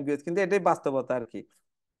দ্য ল্যাঙ্গুয়েজ, কিন্তু এটাই বাস্তবতা আর কি।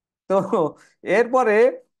 তো এরপরে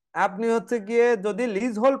আপনি হচ্ছে গিয়ে যদি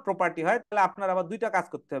লিজ হোল্ড প্রপার্টি হয়, তাহলে আপনার আবার দুইটা কাজ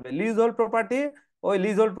করতে হবে। লিজ হোল্ড প্রপার্টি, ওই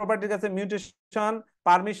লিজ হোল্ড প্রপার্টির কাছে মিউটেশন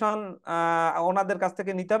পারমিশন ওনাদের কাছ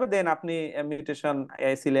থেকে নিতে হবে, দেন আপনি মিউটেশন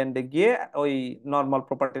সিল্যান্ডে গিয়ে ওই নর্মাল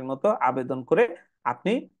প্রপার্টির মতো আবেদন করে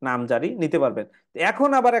আপনি নামজারি নিতে পারবেন। এখন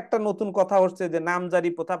আবার একটা নতুন কথা হচ্ছে যে নামজারি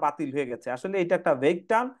প্রথা বাতিল হয়ে গেছে, আসলে এটা একটা ভেগ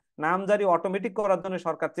টার্ম। নামজারি অটোমেটিক করার জন্য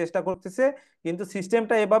সরকার চেষ্টা করতেছে, কিন্তু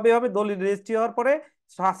সিস্টেমটা এভাবে হবে, দলিল রেজিস্ট্রি হওয়ার পরে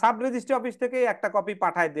সাব রেজিস্ট্রি অফিস থেকে একটা কপি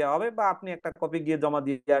পাঠায় দেওয়া হবে, বা আপনি একটা কপি গিয়ে জমা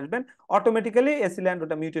দিয়ে আসবেন, অটোমেটিক্যালি এসি ল্যান্ড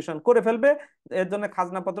ওটা মিউটেশন করে ফেলবে। এর জন্য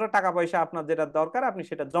খাজনাপত্র, টাকা পয়সা আপনার যেটা দরকার আপনি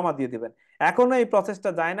সেটা জমা দিয়ে দিবেন। এখনো এই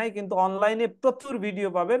প্রসেসটা যায় নাই, কিন্তু অনলাইনে প্রচুর ভিডিও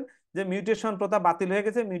পাবেন যে মিউটেশন প্রথা বাতিল হয়ে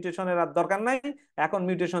গেছে, মিউটেশনের আর দরকার নাই, এখন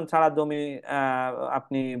মিউটেশন ছাড়া জমি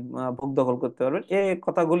আপনি ভোগ দখল করতে পারবেন। এই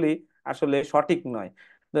কথাগুলি আসলে সঠিক নয়।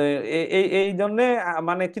 তো এই এই জন্য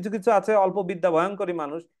মানে কিছু কিছু আছে অল্প বিদ্যা ভয়ঙ্করী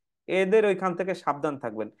মানুষ, এদের ওইখান থেকে সাবধান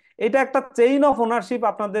থাকবেন। এটা একটা চেইন অফ ওনারশিপ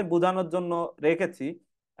আপনাদের বোঝানোর জন্য রেখেছি।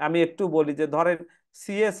 আমি একটু বলি যে ধরেন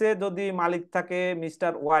সিএস এ যদি মালিক থাকে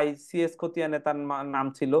মিস্টার ওয়াই, সিএস খতিয়ানে তার নাম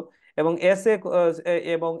ছিল, এবং এস এ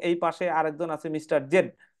এবং এই পাশে আরেকজন আছে মিস্টার জেড।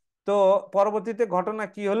 তো পরবর্তীতে ঘটনা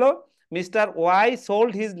কি হলো, mister Y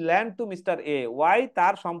sold his land to mister A, Y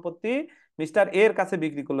তার সম্পত্তি মিস্টার এর কাছে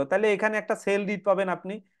বিক্রি করলো, তাহলে এখানে একটা সেল ডিড পাবেন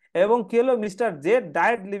আপনি। এবং কি হলো, mister Z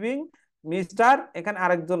diet living mister, এখানে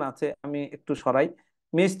আরেকজন আছে আমি একটু সরাই,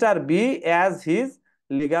 mister B as his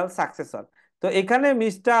legal successor. তো এখানে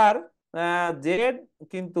মিস্টার জেড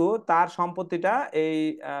কিন্তু তার সম্পত্তিটা এই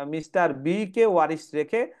মিস্টার বি কে ওয়ারিশ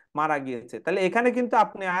রেখে মারা গিয়েছে, তাহলে এখানে কিন্তু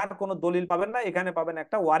আপনি আর কোনো দলিল পাবেন না, এখানে পাবেন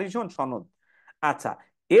একটা ওয়ারিশন সনদ। আচ্ছা,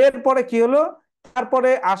 এরপরে কি হলো, তারপরে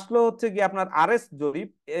আসলো হচ্ছে কি আপনার আরএস জরিপ।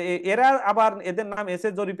 এরা আবার এদের নাম এস এ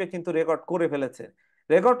জরিপে কিন্তু রেকর্ড করে ফেলেছে।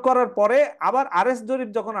 রেকর্ড করার পরে আবার আরএস জরিপ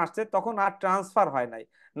যখন আসছে তখন আর ট্রান্সফার হয় নাই,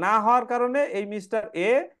 না হওয়ার কারণে এই মিস্টার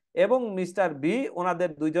এ এবং মিস্টার বি ওনাদের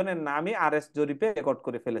দুইজনের নামই আরএস জরিপে রেকর্ড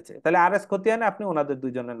করে ফেলেছে, তাহলে আরএস খতিয়ানে আপনি ওনাদের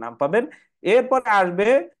দুইজনের নাম পাবেন। এরপরে আসবে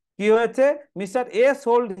কি হয়েছে, mister A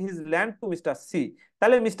sold his land to mister C.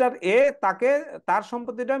 তাহলে মিস্টার এ তাকে তার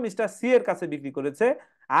সম্পত্তিটা মিস্টার সি এর কাছে বিক্রি করেছে,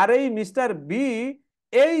 আর এই মিস্টার বি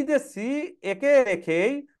এই যে সি একে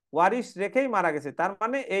রেখেই ওয়ারিশ রেখেই মারা গেছে। তার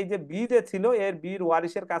মানে এই যে বি যে ছিল এর বির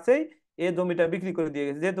ওয়ারিশের কাছেই এ জমিটা বিক্রি করে দিয়ে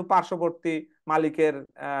গেছে, যেহেতু পার্শ্ববর্তী মালিকের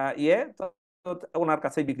ইয়ে তো ওনার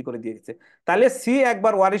কাছেই বিক্রি করে দিয়ে গেছে। তাহলে সি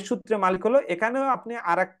একবার ওয়ারিশ সূত্রে মালিক হলো, এখানেও আপনি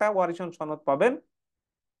আরেকটা ওয়ারিশন সনদ পাবেন,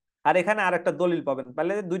 আর এখানে আরেকটা দলিল পাবেন,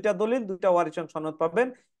 তাহলে দুইটা দলিল দুইটা ওয়ারিশন সনদ পাবেন।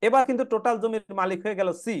 এবার কিন্তু টোটাল জমির মালিক হয়ে গেল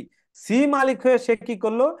সি। সি মালিক হয়ে সে কি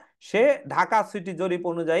করলো, সে ঢাকা সিটি জরিপ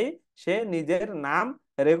অনুযায়ী সে নিজের নাম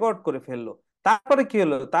রেকর্ড করে ফেললো। তারপরে কি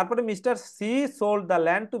হলো, তারপরে mister C sold the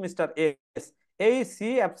land to mister S. এই সি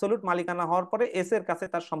অ্যাবসলিউট মালিকানা হওয়ার পরে এস এর কাছে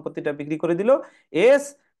তার সম্পত্তিটা বিক্রি করে দিল। এস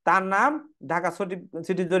তার নাম ঢাকা সিটি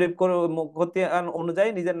সিটি জরিপ খতিয়ান অনুযায়ী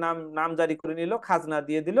নিজের নাম নাম জারি করে নিল, খাজনা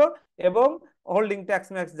দিয়ে দিল, এবং হোল্ডিং ট্যাক্স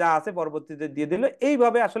ম্যাক্স যা আছে পরবর্তীতে দিয়ে দিল।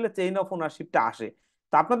 এইভাবে আসলে চেইন অফ ওনারশিপটা আসে।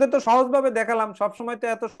 তো আপনাদের তো সহজভাবে দেখালাম, সবসময় তো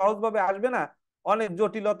এত সহজভাবে আসবে না, অনেক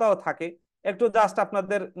জটিলতাও থাকে। একটু জাস্ট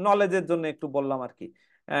আপনাদের নলেজের জন্য একটু বললাম আর কি।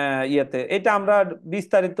 ইয়েতে এটা আমরা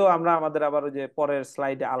বিস্তারিত আমরা আমাদের আবার ওই যে পরের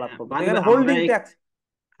স্লাইডে আলাপ করবো। তো বাদ এখানে আমরা হোল্ডিং ট্যাক্স।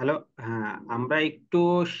 হ্যালো, হ্যাঁ, আমরা একটু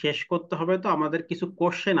শেষ করতে হবে, তো আমাদের কিছু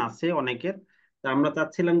কোশ্চেন আছে অনেকের। তা আমরা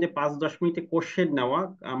চাচ্ছিলাম যে 5-10 মিনিটে কোশ্চেন নেওয়া।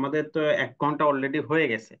 আমাদের তো 1 ঘন্টা অলরেডি হয়ে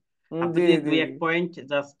গেছে। আপনি জি যদি জি দুই এক জি। পয়েন্ট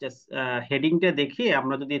জাস্ট হেডিংটা দেখিয়ে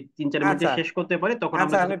আমরা যদি 3-4 মিনিটে আচ্ছা শেষ করতে পারি, তখন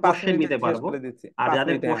আচ্ছা, আমরা কিছু আমি পাঁচ কোশ্চেন মিনিটে নিতে শেষ পারবো। করে দিচ্ছি, আর পাঁচ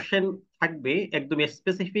যাদের মিনিটে হ্যাঁ। কোশ্চেন থাকবে একদম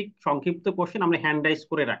স্পেসিফিক সংক্ষিপ্ত কোশ্চেন, আমরা হ্যান্ড রাইজ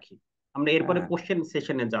করে রাখি। আমরা এরপরে হ্যাঁ। কোশ্চেন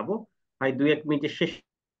সেশনে যাব। ভাই 2-1 মিনিটে শেষ।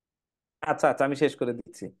 আচ্ছা আচ্ছা, আমি শেষ করে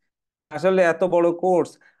দিচ্ছি। আসলে এত বড়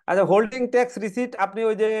কোর্স। আচ্ছা, হোল্ডিং ট্যাক্স রিসিট, আপনি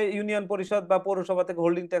ওই যে ইউনিয়ন পরিষদ বা পৌরসভা থেকে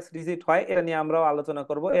হোল্ডিং ট্যাক্স রিসিট হয়, এটা নিয়ে আমরাও আলোচনা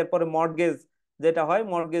করব। এরপরে মর্টগেজ যেটা হয়,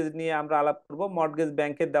 মর্টগেজ নিয়ে আমরা আলাপ করব। মর্টগেজ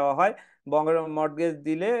ব্যাংকে দেওয়া হয়, মর্টগেজ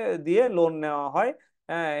দিলে দিয়ে লোন নেওয়া হয়।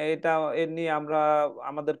 হ্যাঁ, এটা এর নিয়ে আমরা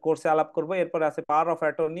আমাদের কোর্সে আলাপ করব। এরপরে আছে power of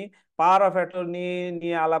attorney. Power of attorney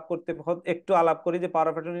নিয়ে আলাপ করতে একটু আলাপ করি যে পাওয়ার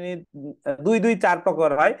অফ অ্যাটর্নি দুই দুই চার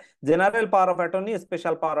প্রকার হয়। General power of attorney,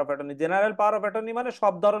 special power of attorney. General power of attorney মানে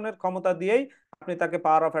সব ধরনের ক্ষমতা দিয়েই আপনি তাকে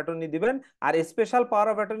পাওয়ার অফ অ্যাটর্নি দিবেন। আর স্পেশাল পাওয়ার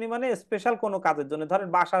অফ অ্যাটর্নি মানে স্পেশাল কোনো কাজের জন্য, ধরেন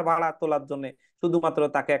বাসার ভাড়া তোলার জন্য শুধুমাত্র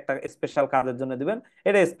তাকে একটা স্পেশাল কাজের জন্য দিবেন,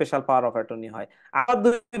 এটা স্পেশাল পাওয়ার অফ অ্যাটর্নি হয়। আর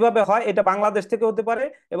দুইভাবে হয়, এটা বাংলাদেশ থেকে হতে পারে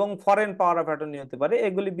এবং ফরেন পাওয়ার অফ অ্যাটর্নি হতে পারে।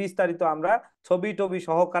 এগুলি বিস্তারিত আমরা ছবি টবি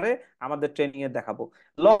সহকারে আমাদের ট্রেনিং এ দেখাবো।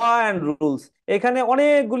 ল অ্যান্ড রুলস, এখানে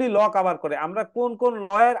অনেকগুলি ল কভার করে। আমরা কোন কোন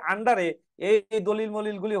ল এর আন্ডারে এই দলিল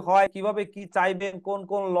মলিল গুলি হয়, কিভাবে কি চাইবেন, কোন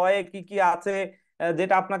কোন লয়ে কি কি আছে,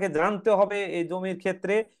 যেটা আপনাকে জানতে হবে এই জমির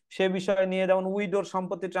ক্ষেত্রে, সে বিষয়ে নিয়ে, যেমন উইডোর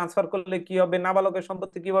সম্পত্তি ট্রান্সফার করলে কি হবে, নাবালকের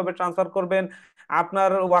সম্পত্তি কিভাবে ট্রান্সফার করবেন,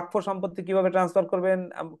 আপনার ওয়াকফ সম্পত্তি কিভাবে ট্রান্সফার করবেন,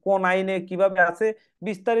 কোন আইনে কিভাবে আছে,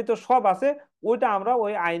 বিস্তারিত সব আছে। ওইটা আমরা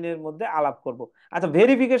ওই আইনের মধ্যে আলাপ করব। আচ্ছা,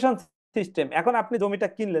 ভেরিফিকেশন সিস্টেম। এখন আপনি জমিটা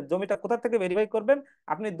কিনলেন, জমিটা কোথা থেকে ভেরিফাই করবেন?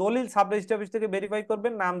 আপনি দলিল সাব রেজিস্ট্রি অফিস থেকে ভেরিফাই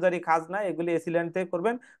করবেন, নামজারি খাজনা এগুলি এসিল্যান্ড থেকে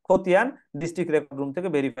করবেন, খতিয়ান ডিস্ট্রিক্ট রেকর্ড রুম থেকে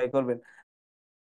ভেরিফাই করবেন।